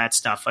and all that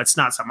stuff. It's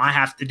not something I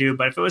have to do,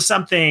 but if it was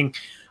something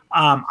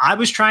I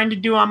was trying to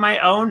do on my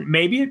own,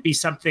 maybe it'd be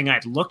something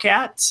I'd look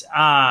at.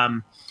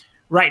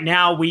 Right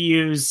now we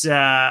use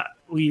a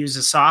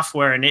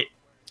software and it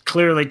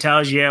clearly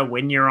tells you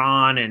when you're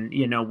on and,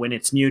 when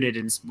it's muted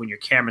and when your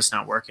camera's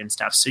not working and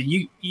stuff. So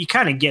you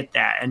kind of get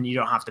that and you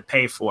don't have to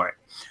pay for it.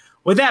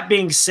 With that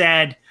being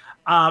said,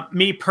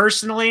 me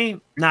personally,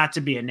 not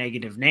to be a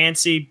negative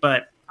Nancy,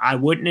 but I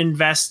wouldn't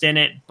invest in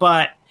it.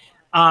 But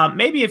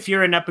maybe if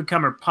you're an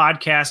up-and-comer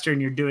podcaster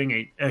and you're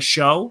doing a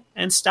show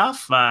and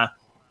stuff,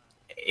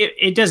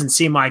 it doesn't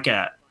seem like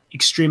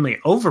extremely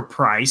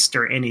overpriced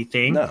or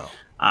anything. No.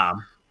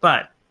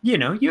 But, you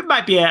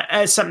might be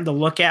something to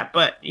look at.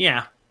 But,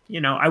 yeah,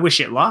 I wish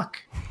it luck.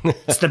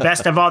 It's the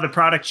best of all the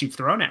products you've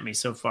thrown at me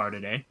so far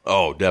today.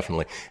 Oh,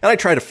 definitely. And I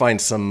try to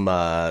find some,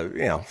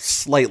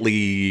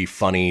 slightly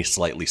funny,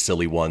 slightly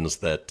silly ones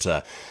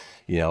that,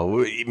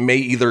 may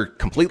either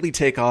completely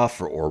take off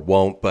or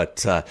won't.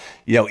 But,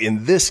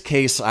 in this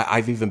case,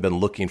 I've even been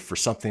looking for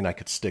something I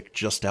could stick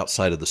just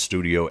outside of the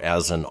studio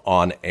as an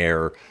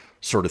on-air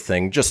sort of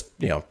thing, just,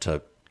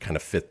 to kind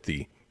of fit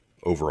the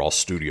overall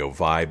studio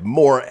vibe,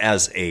 more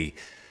as a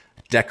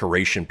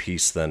decoration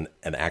piece than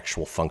an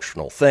actual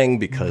functional thing,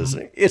 because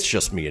it's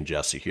just me and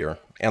Jesse here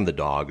and the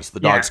dogs.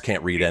 The dogs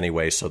can't read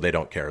anyway, so they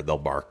don't care. They'll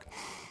bark.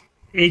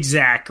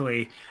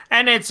 Exactly.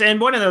 And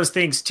one of those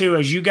things too,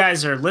 as you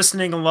guys are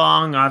listening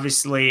along,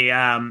 obviously,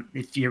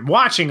 if you're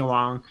watching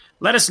along,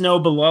 let us know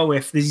below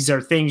if these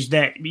are things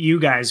that you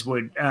guys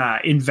would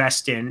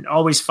invest in.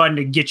 Always fun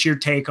to get your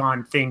take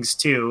on things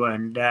too.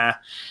 And,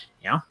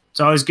 it's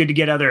always good to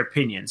get other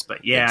opinions, but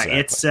exactly.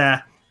 It's,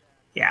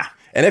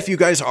 And if you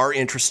guys are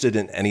interested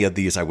in any of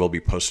these, I will be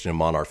posting them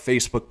on our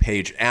Facebook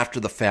page after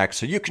the fact,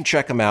 so you can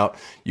check them out.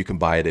 You can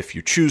buy it if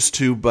you choose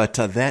to, but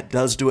that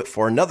does do it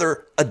for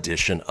another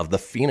edition of the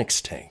Fenix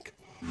Tank.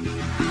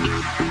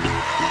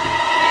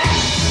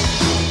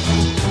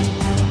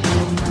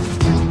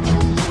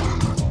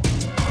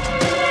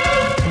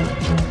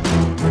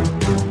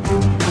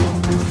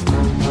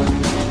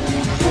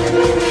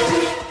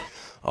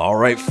 All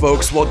right,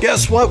 folks. Well,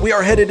 guess what? We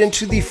are headed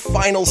into the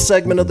final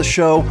segment of the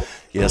show.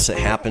 Yes, it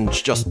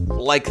happens just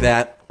like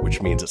that,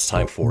 which means it's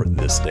time for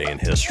This Day in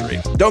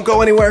History. Don't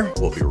go anywhere.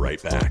 We'll be right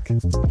back.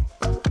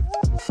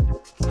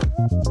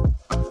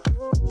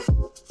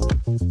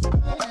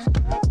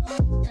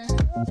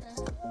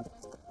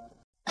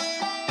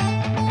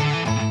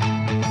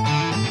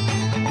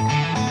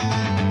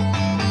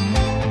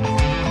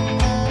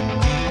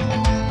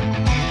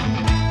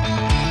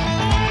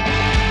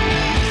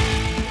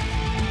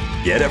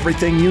 Get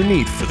everything you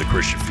need for the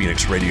Christian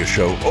Fenix Radio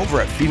Show over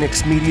at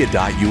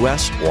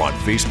phoenixmedia.us or on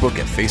Facebook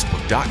at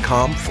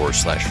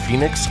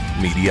facebook.com/Fenix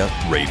Media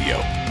Radio.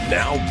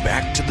 Now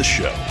back to the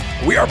show.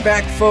 We are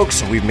back,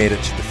 folks, and we've made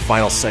it to the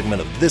final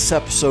segment of this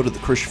episode of the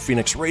Christian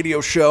Fenix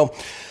Radio Show.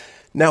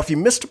 Now, if you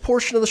missed a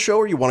portion of the show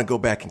or you want to go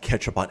back and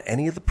catch up on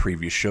any of the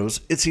previous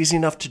shows, it's easy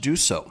enough to do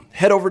so.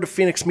 Head over to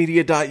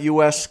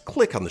phoenixmedia.us,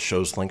 click on the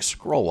show's link,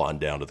 scroll on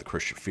down to the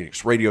Christian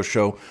Fenix Radio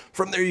Show.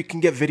 From there, you can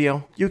get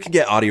video, you can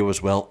get audio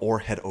as well, or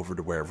head over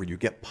to wherever you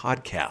get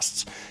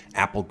podcasts.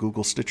 Apple,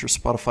 Google, Stitcher,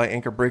 Spotify,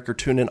 Anchor, Breaker,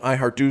 TuneIn,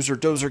 iHeart,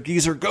 Dozer,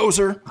 Geezer,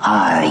 Gozer.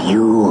 Are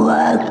you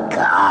a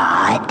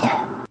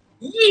god?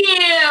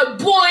 Yeah,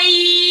 boy!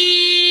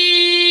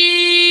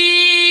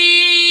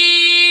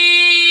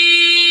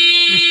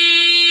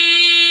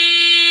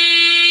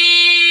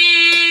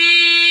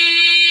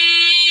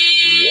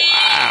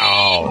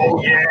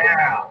 Oh,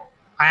 yeah.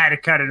 I had to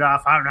cut it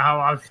off. I don't know how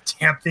long the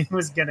damn thing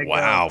was going to go.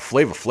 Wow,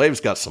 Flavor Flav's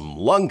got some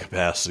lung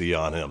capacity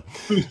on him.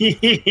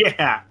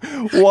 Yeah.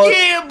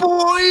 Yeah,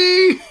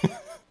 boy!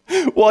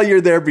 While you're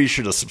there, be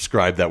sure to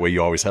subscribe. That way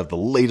you always have the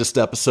latest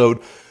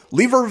episode.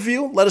 Leave a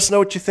review. Let us know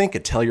what you think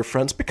and tell your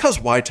friends. Because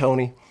why,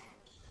 Tony?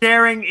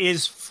 Sharing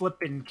is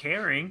flippin'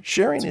 caring.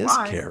 Sharing is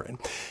caring.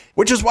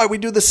 Which is why we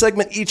do this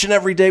segment each and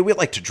every day. We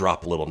like to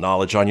drop a little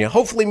knowledge on you,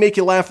 hopefully make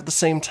you laugh at the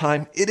same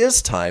time. It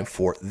is time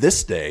for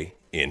This Day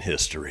in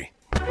History.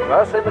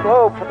 Traversing the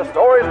globe for the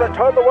stories that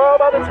turn the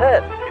world on its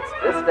head. It's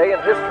This Day in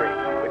History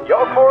with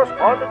your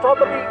correspondent on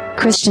the beat,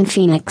 Christian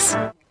Fenix.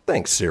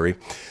 Thanks, Siri.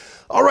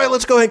 All right,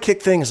 let's go ahead and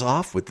kick things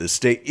off with this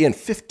date. In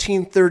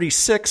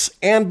 1536,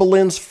 Anne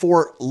Boleyn's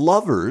four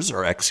lovers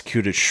are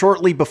executed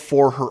shortly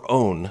before her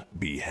own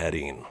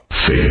beheading.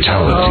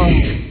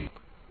 Fatality.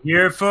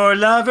 Your four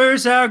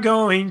lovers are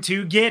going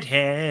to get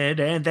head,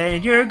 and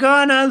then you're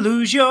gonna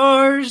lose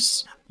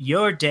yours.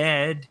 You're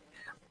dead.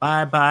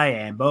 Bye-bye,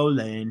 Anne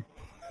Boleyn.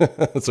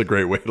 That's a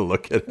great way to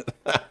look at it.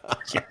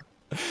 Yeah.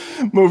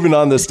 Moving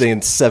on this day in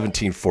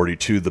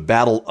 1742, the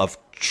Battle of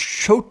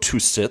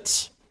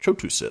Chotusitz.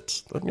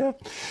 Yeah.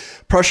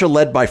 Prussia,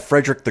 led by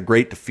Frederick the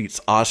Great, defeats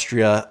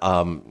Austria.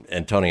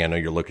 And Tony, I know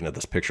you're looking at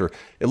this picture.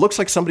 It looks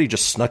like somebody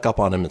just snuck up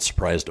on him and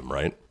surprised him,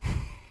 right?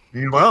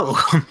 Whoa,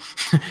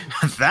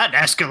 that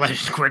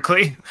escalated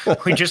quickly.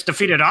 We just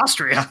defeated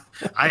Austria.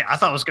 I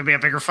thought it was going to be a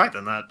bigger fight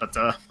than that,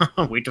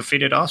 but we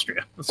defeated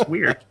Austria. That's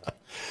weird.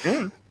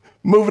 Yeah.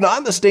 Moving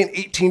on, this day in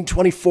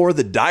 1824,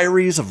 the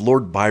diaries of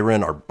Lord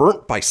Byron are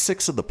burnt by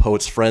 6 of the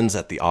poet's friends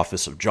at the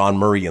office of John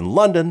Murray in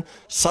London,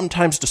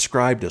 sometimes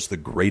described as the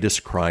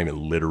greatest crime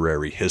in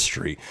literary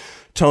history.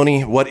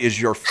 Tony, what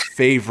is your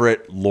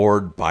favorite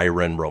Lord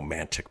Byron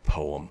romantic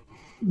poem?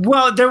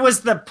 Well, there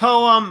was the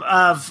poem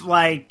of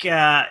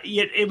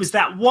it was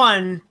that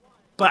one,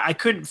 but I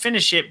couldn't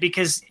finish it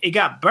because it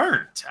got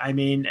burnt. I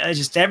mean,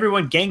 just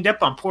everyone ganged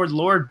up on poor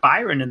Lord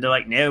Byron, and they're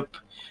like, nope,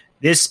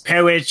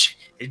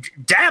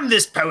 damn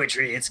this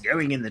poetry, it's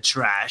going in the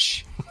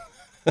trash.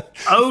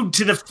 Ode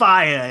to the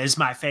Fire is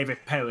my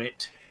favorite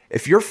poet.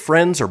 If your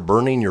friends are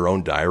burning your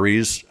own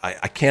diaries,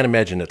 I can't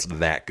imagine it's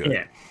that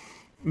good.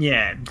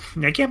 Yeah.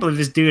 I can't believe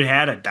this dude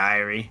had a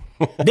diary.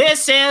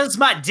 This is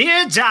my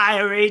dear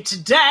diary.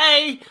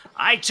 Today,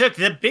 I took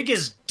the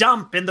biggest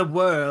dump in the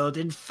world.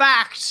 In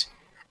fact,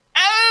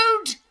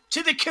 ode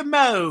to the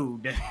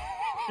commode.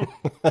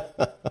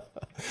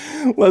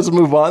 Let's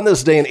move on.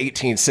 This day in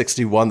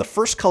 1861, the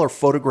first color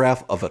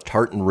photograph of a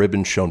tartan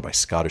ribbon shown by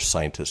Scottish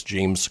scientist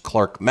James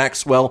Clerk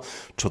Maxwell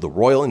to the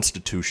Royal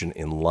Institution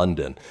in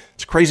London.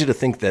 It's crazy to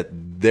think that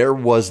there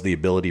was the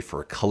ability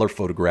for a color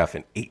photograph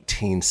in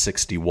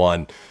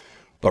 1861,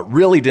 but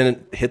really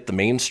didn't hit the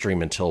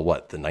mainstream until,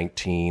 the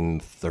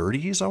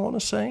 1930s, I want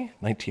to say?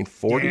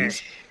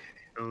 1940s?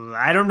 Yeah.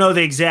 I don't know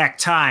the exact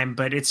time,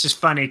 but it's just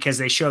funny because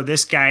they show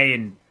this guy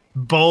in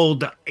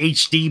bold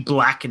HD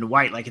black and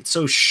white, like it's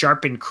so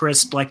sharp and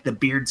crisp, like the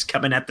beard's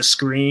coming at the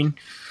screen.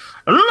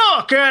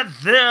 Look at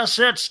this,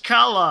 it's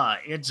color,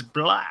 it's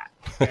black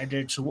and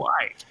it's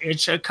white,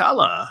 it's a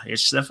color,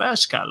 it's the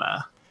first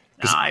color.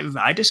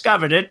 I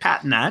discovered it,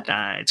 patent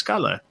that, it's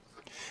color.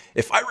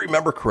 If I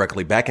remember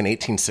correctly, back in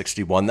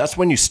 1861, that's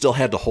when you still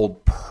had to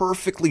hold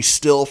perfectly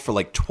still for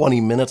like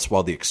 20 minutes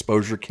while the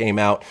exposure came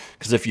out,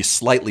 because if you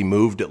slightly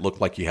moved, it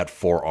looked like you had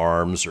 4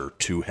 arms or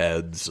 2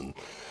 heads. And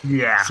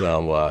yeah.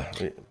 So,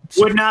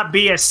 would not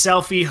be a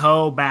selfie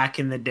hoe back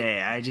in the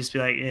day. I'd just be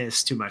like,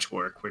 it's too much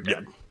work. We're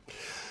done. Yeah.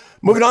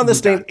 Moving on,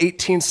 this day in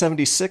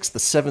 1876, the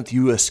 7th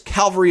U.S.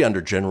 Cavalry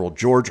under General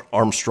George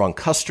Armstrong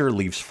Custer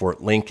leaves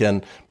Fort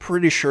Lincoln.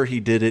 Pretty sure he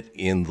did it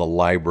in the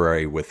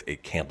library with a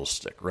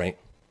candlestick, right?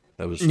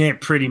 That was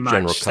pretty much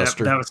General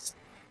Custer.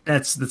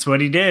 That's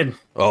what he did.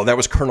 Oh, that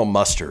was Colonel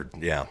Mustard.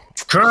 Yeah,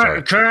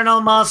 Colonel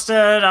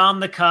Mustard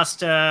on the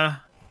Custer.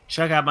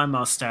 Check out my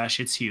mustache.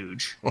 It's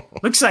huge.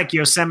 Looks like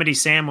Yosemite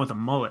Sam with a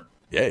mullet.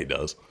 Yeah, he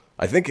does.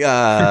 I think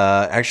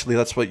actually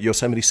that's what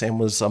Yosemite Sam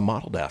was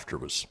modeled after.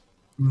 Was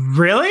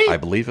really? I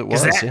believe it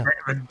was.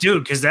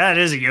 Dude, because that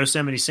is a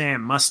Yosemite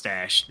Sam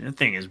mustache. That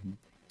thing is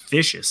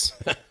vicious.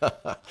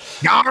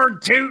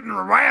 Yard tootin'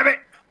 rabbit.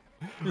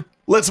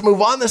 Let's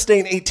move on. This day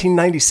in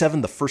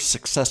 1897, the first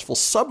successful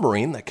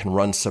submarine that can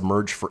run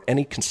submerged for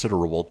any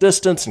considerable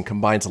distance and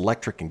combines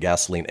electric and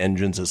gasoline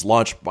engines is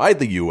launched by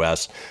the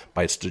U.S.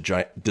 by its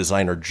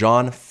designer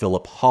John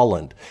Philip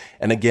Holland.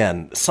 And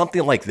again,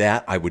 something like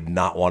that, I would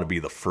not want to be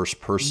the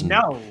first person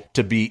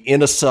to be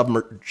in a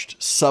submerged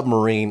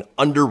submarine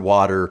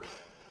underwater,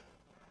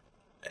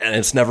 and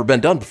it's never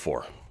been done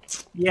before.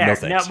 Yeah, no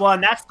thanks. Well,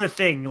 and that's the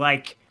thing.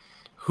 Like,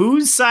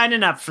 who's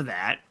signing up for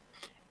that?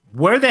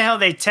 Where the hell are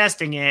they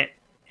testing it?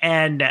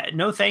 And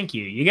no, thank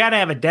you. You got to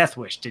have a death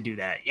wish to do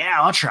that.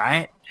 Yeah, I'll try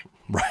it.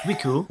 Right. It'd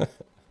be cool.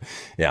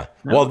 Yeah.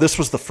 No. Well, this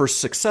was the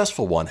first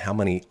successful one. How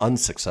many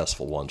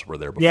unsuccessful ones were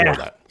there before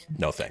that?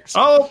 No, thanks.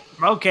 Oh,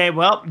 okay.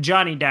 Well,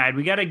 Johnny died.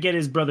 We got to get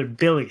his brother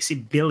Billy. See,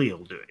 Billy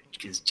will do it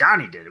because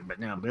Johnny did it, but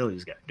now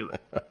Billy's got to do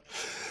it.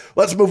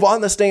 Let's move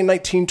on. This day in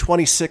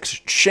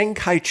 1926, Chiang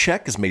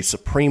Kai-shek is made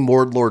Supreme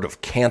Warlord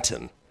of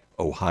Canton,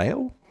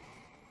 Ohio.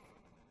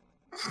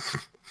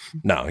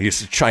 No,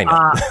 he's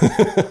China.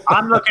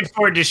 I'm looking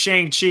forward to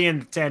Shang-Chi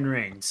and the Ten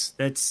Rings.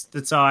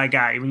 That's all I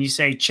got. When you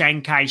say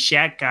Chiang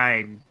Kai-shek,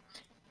 I'm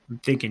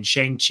thinking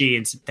Shang-Chi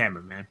in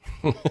September, man.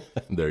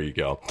 There you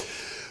go.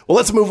 Well,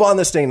 let's move on.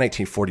 This day in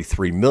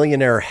 1943,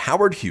 millionaire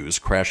Howard Hughes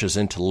crashes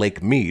into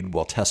Lake Mead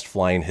while test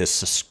flying his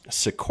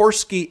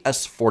Sikorsky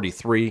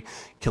S-43,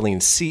 killing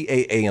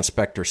CAA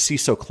Inspector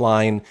Cecil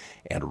Klein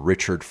and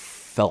Richard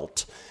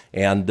Felt.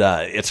 And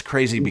it's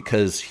crazy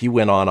because he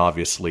went on,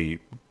 obviously,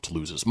 to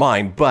lose his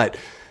mind, but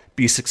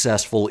be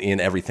successful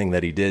in everything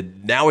that he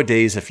did.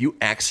 Nowadays, if you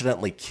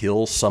accidentally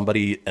kill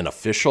somebody, an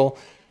official,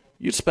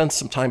 you'd spend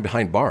some time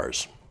behind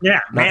bars. Yeah,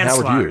 not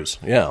Howard Hughes.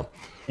 Yeah.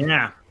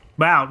 Yeah.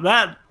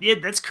 Wow,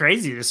 that's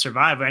crazy to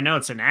survive. I know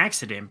it's an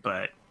accident,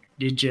 but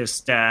it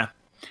just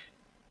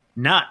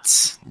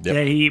nuts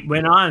that he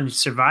went on and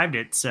survived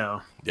it.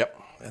 So. Yep.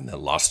 And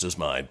then lost his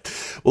mind.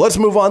 Well, let's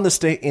move on. This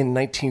day in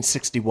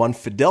 1961,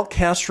 Fidel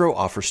Castro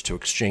offers to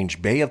exchange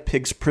Bay of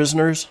Pigs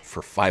prisoners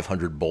for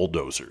 500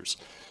 bulldozers.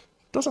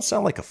 doesn't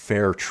sound like a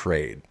fair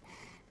trade.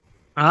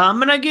 I'm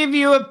going to give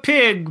you a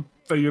pig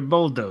for your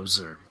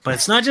bulldozer. But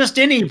it's not just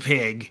any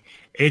pig.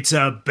 It's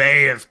a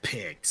bay of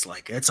pigs.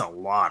 Like, it's a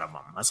lot of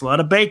them. That's a lot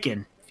of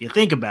bacon, if you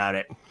think about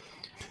it.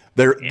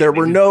 There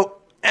were no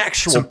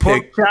actual some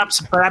pork chops,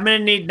 but I'm going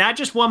to need not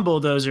just one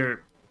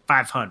bulldozer,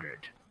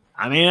 500.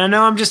 I mean, I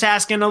know I'm just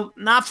asking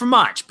not for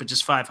much, but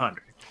just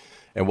 500.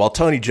 And while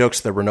Tony jokes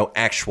there were no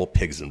actual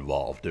pigs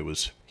involved, it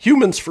was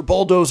humans for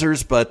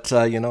bulldozers, but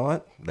you know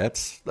what?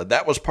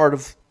 That was part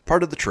of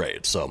the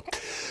trade. So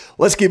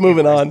let's keep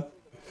moving on.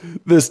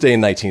 This day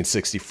in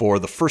 1964,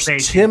 the first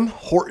Tim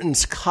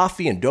Hortons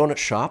coffee and donut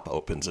shop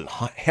opens in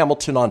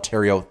Hamilton,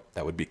 Ontario.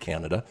 That would be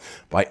Canada,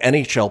 by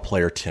NHL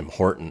player Tim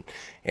Horton.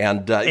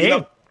 And hey,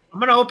 I'm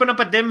going to open up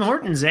a Tim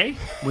Hortons, eh?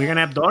 We're going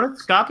to have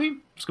donuts, coffee.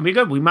 It's going to be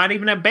good. We might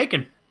even have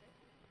bacon.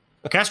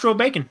 Castro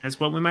bacon. That's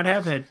what we might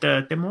have at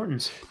Tim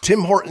Hortons.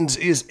 Tim Hortons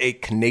is a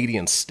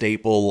Canadian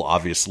staple.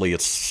 Obviously,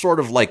 it's sort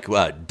of like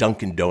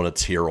Dunkin'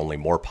 Donuts here, only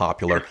more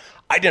popular.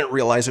 I didn't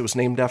realize it was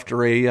named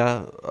after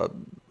a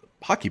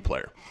hockey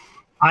player.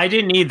 I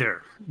didn't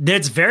either.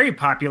 That's very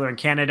popular in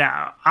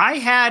Canada. I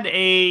had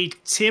a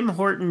Tim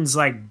Hortons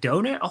like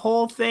donut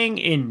hole thing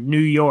in New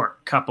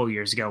York a couple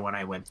years ago when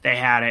I went. They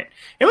had it.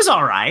 It was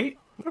all right.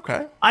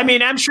 Okay. I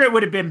mean, I'm sure it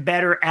would have been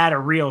better at a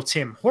real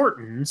Tim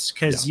Hortons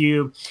because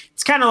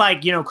it's kind of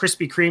like,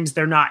 Krispy Kremes.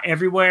 They're not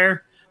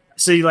everywhere.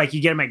 So you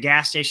get them at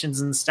gas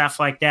stations and stuff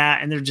like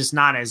that. And they're just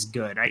not as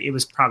good. It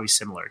was probably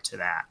similar to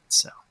that.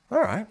 So.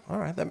 All right.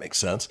 That makes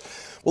sense.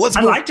 Well,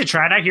 I'd like to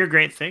try it. I hear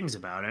great things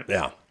about it.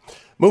 Yeah.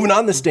 Moving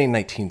on, this day in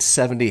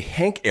 1970,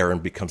 Hank Aaron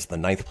becomes the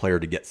 9th player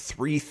to get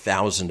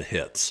 3,000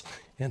 hits.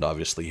 And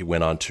obviously he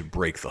went on to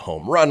break the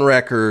home run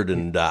record.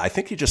 And I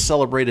think he just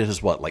celebrated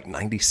his,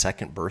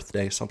 92nd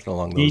birthday, something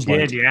along those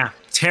lines. He did, yeah.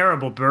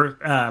 Terrible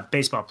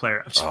baseball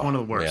player. Just one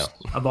of the worst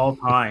of all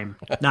time.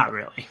 Not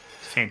really.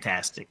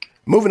 Fantastic.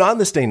 Moving on,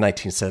 this day in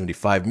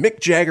 1975, Mick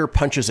Jagger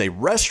punches a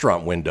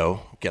restaurant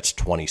window, gets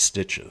 20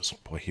 stitches.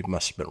 Boy, he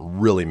must have been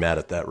really mad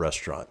at that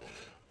restaurant.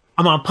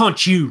 I'm going to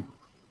punch you.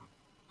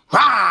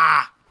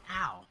 Ah!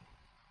 Ow.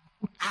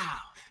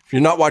 If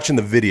you're not watching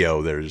the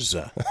video, there's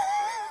a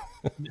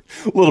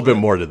little bit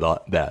more to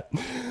that.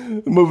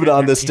 Moving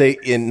on, this day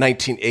in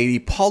 1980,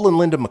 Paul and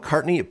Linda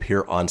McCartney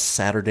appear on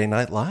Saturday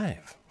Night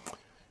Live.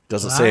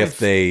 Doesn't say if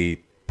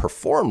they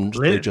performed,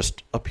 they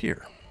just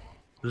appear.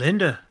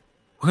 Linda,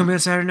 we're going to be on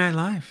Saturday Night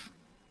Live.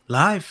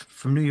 Live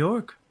from New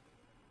York.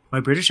 My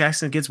British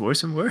accent gets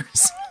worse and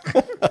worse.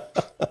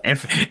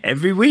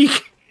 every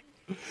week.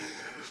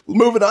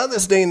 Moving on,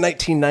 this day in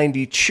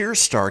 1990, Cheers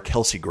star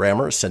Kelsey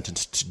Grammer is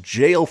sentenced to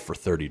jail for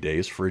 30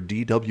 days for a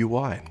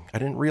DWI. I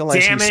didn't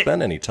realize he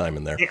spent any time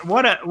in there.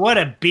 What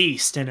a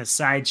beast and a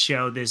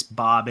sideshow this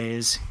Bob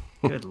is.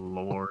 Good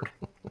Lord.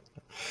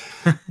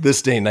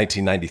 This day in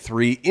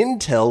 1993,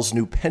 Intel's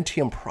new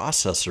Pentium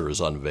processor is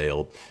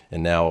unveiled.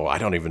 And now I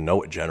don't even know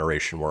what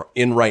generation we're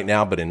in right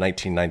now, but in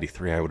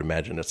 1993, I would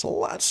imagine it's a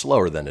lot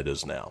slower than it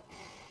is now.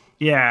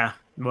 Yeah,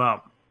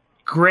 well,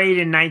 great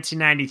in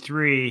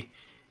 1993.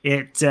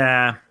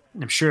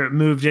 I'm sure it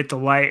moved at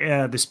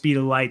the speed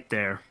of light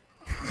there.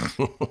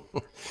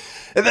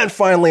 And then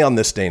finally, on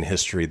this day in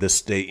history,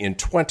 this day in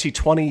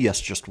 2020, yes,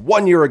 just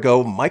 1 year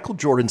ago, Michael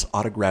Jordan's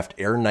autographed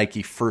Air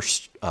Nike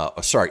 1s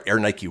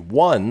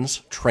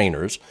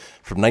trainers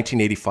from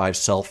 1985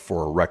 sell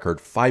for a record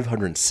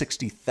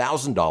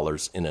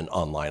 $560,000 in an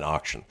online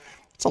auction.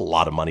 It's a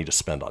lot of money to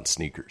spend on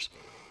sneakers.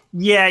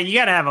 Yeah, you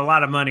got to have a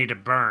lot of money to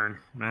burn.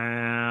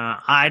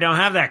 I don't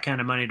have that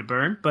kind of money to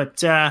burn,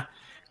 but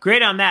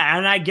great on that.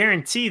 And I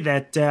guarantee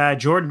that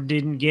Jordan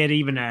didn't get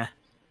even a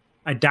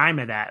dime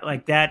of that.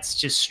 Like, that's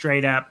just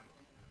straight up,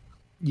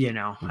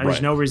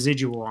 there's no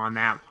residual on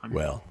that one.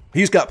 Well,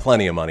 he's got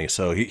plenty of money,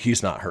 so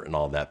he's not hurting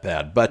all that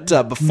bad. But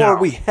before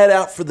we head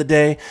out for the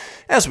day,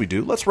 as we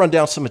do, let's run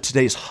down some of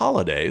today's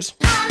holidays,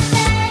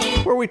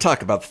 where we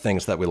talk about the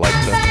things that we like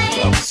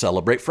to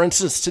celebrate. For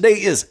instance, today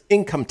is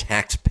income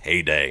tax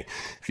payday.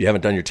 If you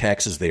haven't done your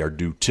taxes, they are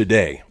due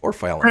today, or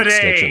file an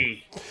extension.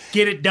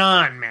 Get it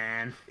done,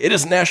 man. It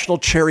is National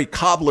Cherry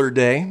Cobbler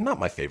Day. Not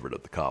my favorite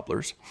of the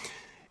cobblers.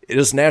 It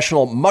is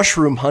National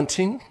Mushroom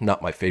Hunting.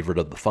 Not my favorite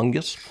of the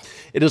fungus.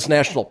 It is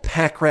National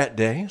Pack Rat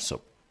Day.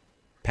 So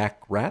pack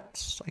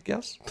rats, I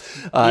guess.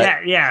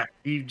 Yeah.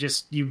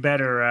 You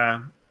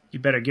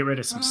better get rid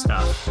of some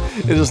stuff.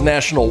 It is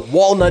National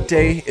Walnut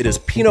Day. It is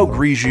Pinot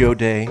Grigio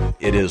Day.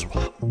 It is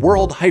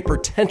World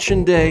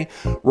Hypertension Day,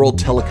 World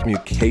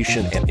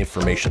Telecommunication and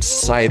Information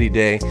Society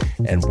Day,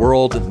 and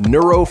World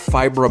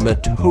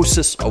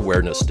Neurofibromatosis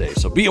Awareness Day.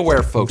 So be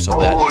aware, folks, of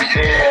that.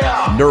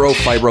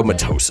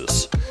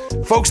 Neurofibromatosis.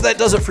 Folks, that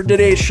does it for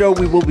today's show.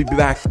 We will be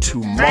back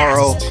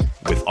tomorrow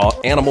with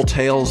Animal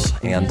Tales,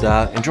 and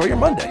enjoy your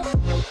Monday.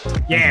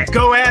 Yeah,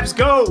 go Avs,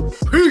 go!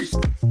 Peace!